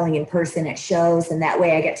selling in person at shows, and that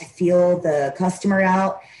way I get to feel the customer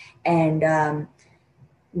out. And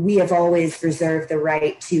we have always reserved the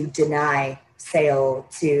right to deny sale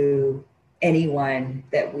to anyone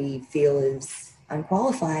that we feel is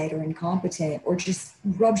unqualified or incompetent or just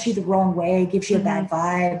rubs you the wrong way, gives you a bad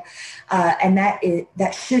vibe. And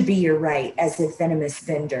that should be your right as a venomous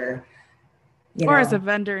vendor. Or as a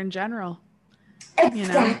vendor in general.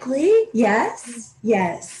 Exactly. Yes.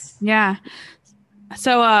 Yeah.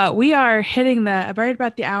 So we are hitting right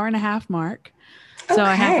about the 1.5 hour mark. So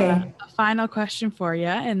I have a final question for you,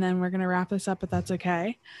 and then we're going to wrap this up if that's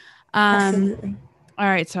okay. Absolutely. All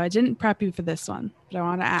right. So I didn't prep you for this one, but I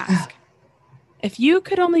want to ask. If you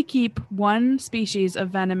could only keep one species of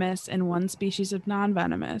venomous and one species of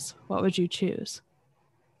non-venomous, what would you choose?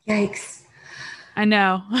 Yikes. I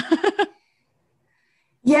know.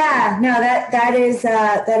 Yeah, no, that is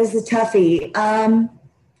a toughie.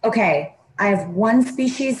 Okay. I have one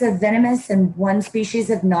species of venomous and one species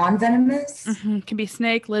of non-venomous. Can be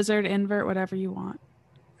snake, lizard, invert, whatever you want.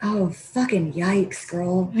 Oh, fucking yikes,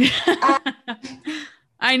 girl.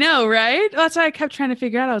 I know, right? That's why I kept trying to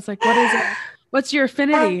figure out. I was like, what is it? What's your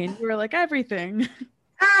affinity? And you were like, everything.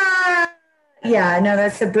 Yeah, no,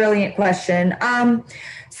 that's a brilliant question.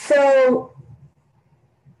 So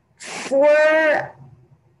for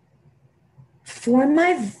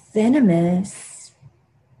my venomous,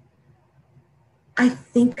 I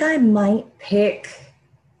think I might pick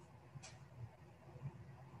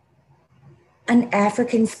an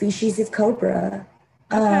African species of cobra.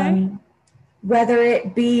 Okay. Whether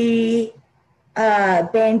it be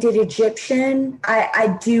banded Egyptian.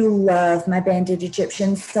 I do love my banded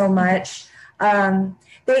Egyptians so much.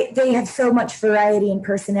 They have so much variety and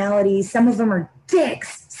personality. Some of them are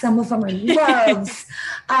dicks. Some of them are loves.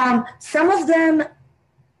 Some of them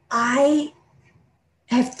I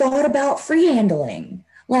have thought about free handling.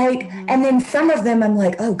 And then some of them I'm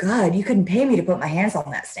like, oh God, you couldn't pay me to put my hands on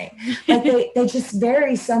that snake. Like they just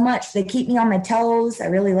vary so much. They keep me on my toes. I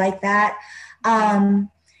really like that.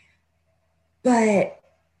 But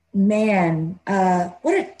man,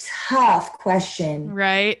 what a tough question.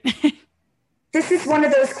 Right. This is one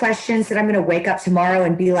of those questions that I'm going to wake up tomorrow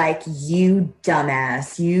and be like, you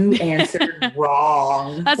dumbass, you answered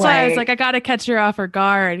wrong. That's why I was like, I got to catch her off her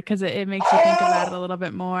guard because it makes you think about it a little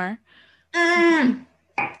bit more.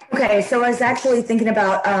 Okay, so I was actually thinking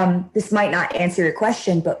about, this might not answer your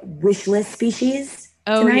question, but wish list species.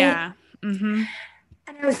 Oh, tonight. Yeah. Mm-hmm.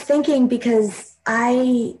 And I was thinking because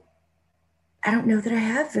I don't know that I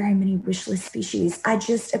have very many wish list species. I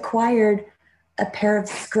just acquired a pair of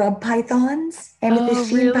scrub pythons,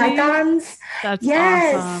 amethyst really? pythons. That's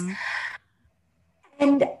awesome.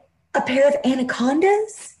 And a pair of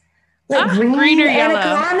anacondas, like green or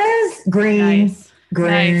anacondas. Yellow? Green.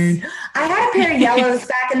 Nice. I had a pair of yellows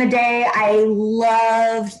back in the day. I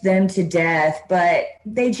loved them to death, but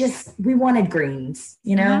we wanted greens,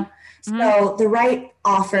 you know? Mm-hmm. So the right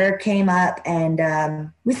offer came up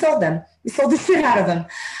and we sold them. We sold the shit out of them.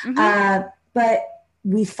 Mm-hmm. But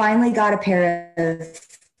we finally got a pair of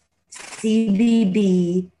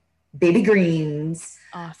CBB baby greens.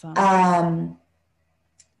 Awesome.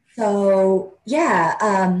 So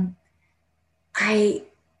yeah,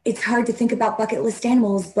 it's hard to think about bucket list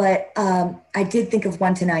animals, but I did think of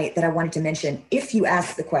one tonight that I wanted to mention if you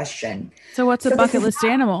ask the question. So what's a bucket list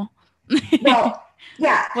animal? Well,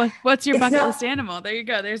 yeah. What's your bucket list animal? There you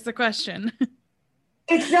go. There's the question.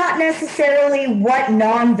 It's not necessarily what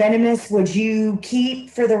non-venomous would you keep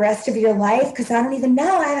for the rest of your life, because I don't even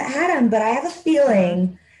know. I haven't had them, but I have a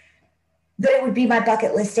feeling that it would be my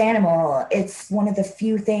bucket list animal. It's one of the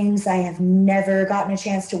few things I have never gotten a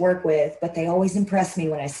chance to work with, but they always impress me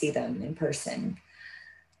when I see them in person.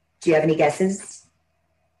 Do you have any guesses?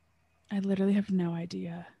 I literally have no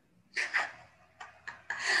idea.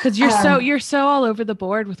 Because you're so all over the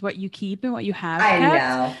board with what you keep and what you have. I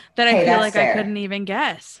know that I feel like fair. I couldn't even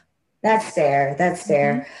guess. That's fair.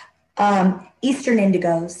 Mm-hmm. Eastern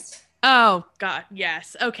indigos. Oh God,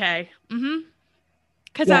 yes. Okay. Mm-hmm.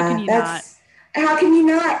 Because how can you not? How can you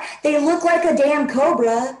not? They look like a damn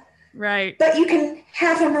cobra. Right. But you can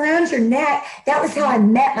have them around your neck. That was how I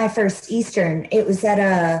met my first Eastern. It was at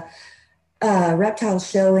a reptile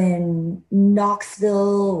show in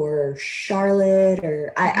Knoxville or Charlotte,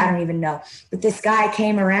 or I don't even know. But this guy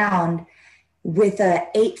came around with a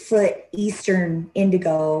 8-foot Eastern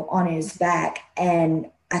indigo on his back. And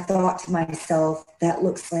I thought to myself, that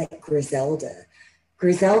looks like Griselda.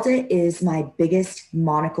 Griselda is my biggest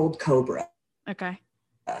monocled cobra. Okay.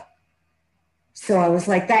 So I was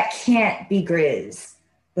like, that can't be Grizz,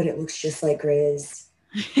 but it looks just like Grizz.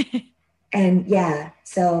 And yeah,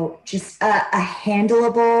 so just a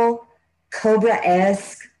handleable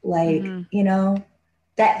Cobra-esque, like, you know,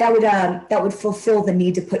 that would fulfill the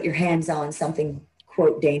need to put your hands on something,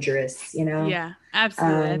 quote, dangerous, you know? Yeah.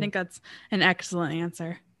 Absolutely. I think that's an excellent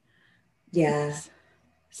answer. Yeah.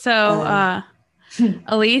 So,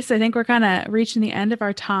 Elise, I think we're kind of reaching the end of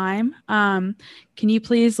our time. Can you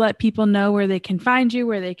please let people know where they can find you,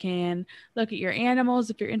 where they can look at your animals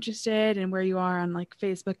if you're interested, and where you are on like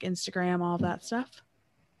Facebook, Instagram, all of that stuff?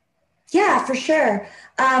 Yeah, for sure.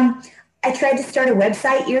 I tried to start a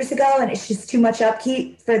website years ago, and it's just too much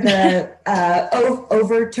upkeep for the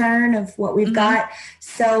overturn of what we've got.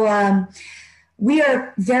 So we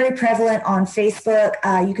are very prevalent on Facebook.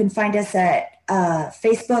 You can find us at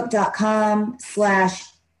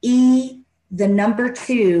facebook.com/E, the number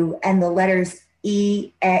 2, and the letters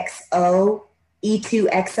EXO,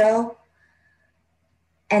 E2XO.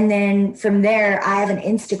 And then from there, I have an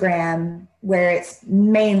Instagram where it's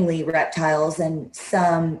mainly reptiles and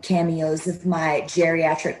some cameos of my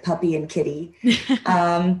geriatric puppy and kitty,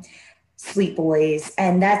 sweet boys.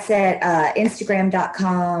 And that's at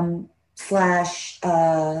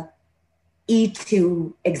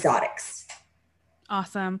Instagram.com/E2Exotics.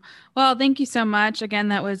 Awesome. Well, thank you so much. Again,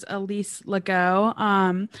 that was Elise Legault.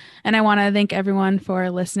 And I want to thank everyone for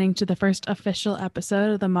listening to the first official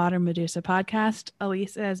episode of the Modern Medusa podcast.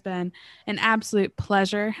 Elise, it has been an absolute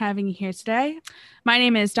pleasure having you here today. My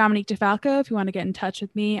name is Dominique DeFalco. If you want to get in touch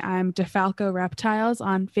with me, I'm DeFalco Reptiles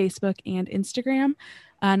on Facebook and Instagram.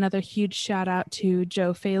 Another huge shout out to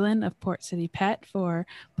Joe Phelan of Port City Pet for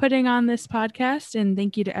putting on this podcast. And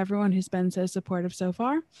thank you to everyone who's been so supportive so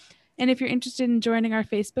far. And if you're interested in joining our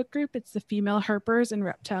Facebook group, it's the Female Herpers and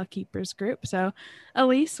Reptile Keepers group. So,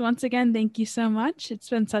 Elise, once again, thank you so much. It's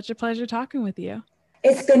been such a pleasure talking with you.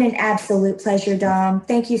 It's been an absolute pleasure, Dom.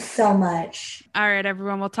 Thank you so much. All right,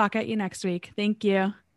 everyone. We'll talk at you next week. Thank you.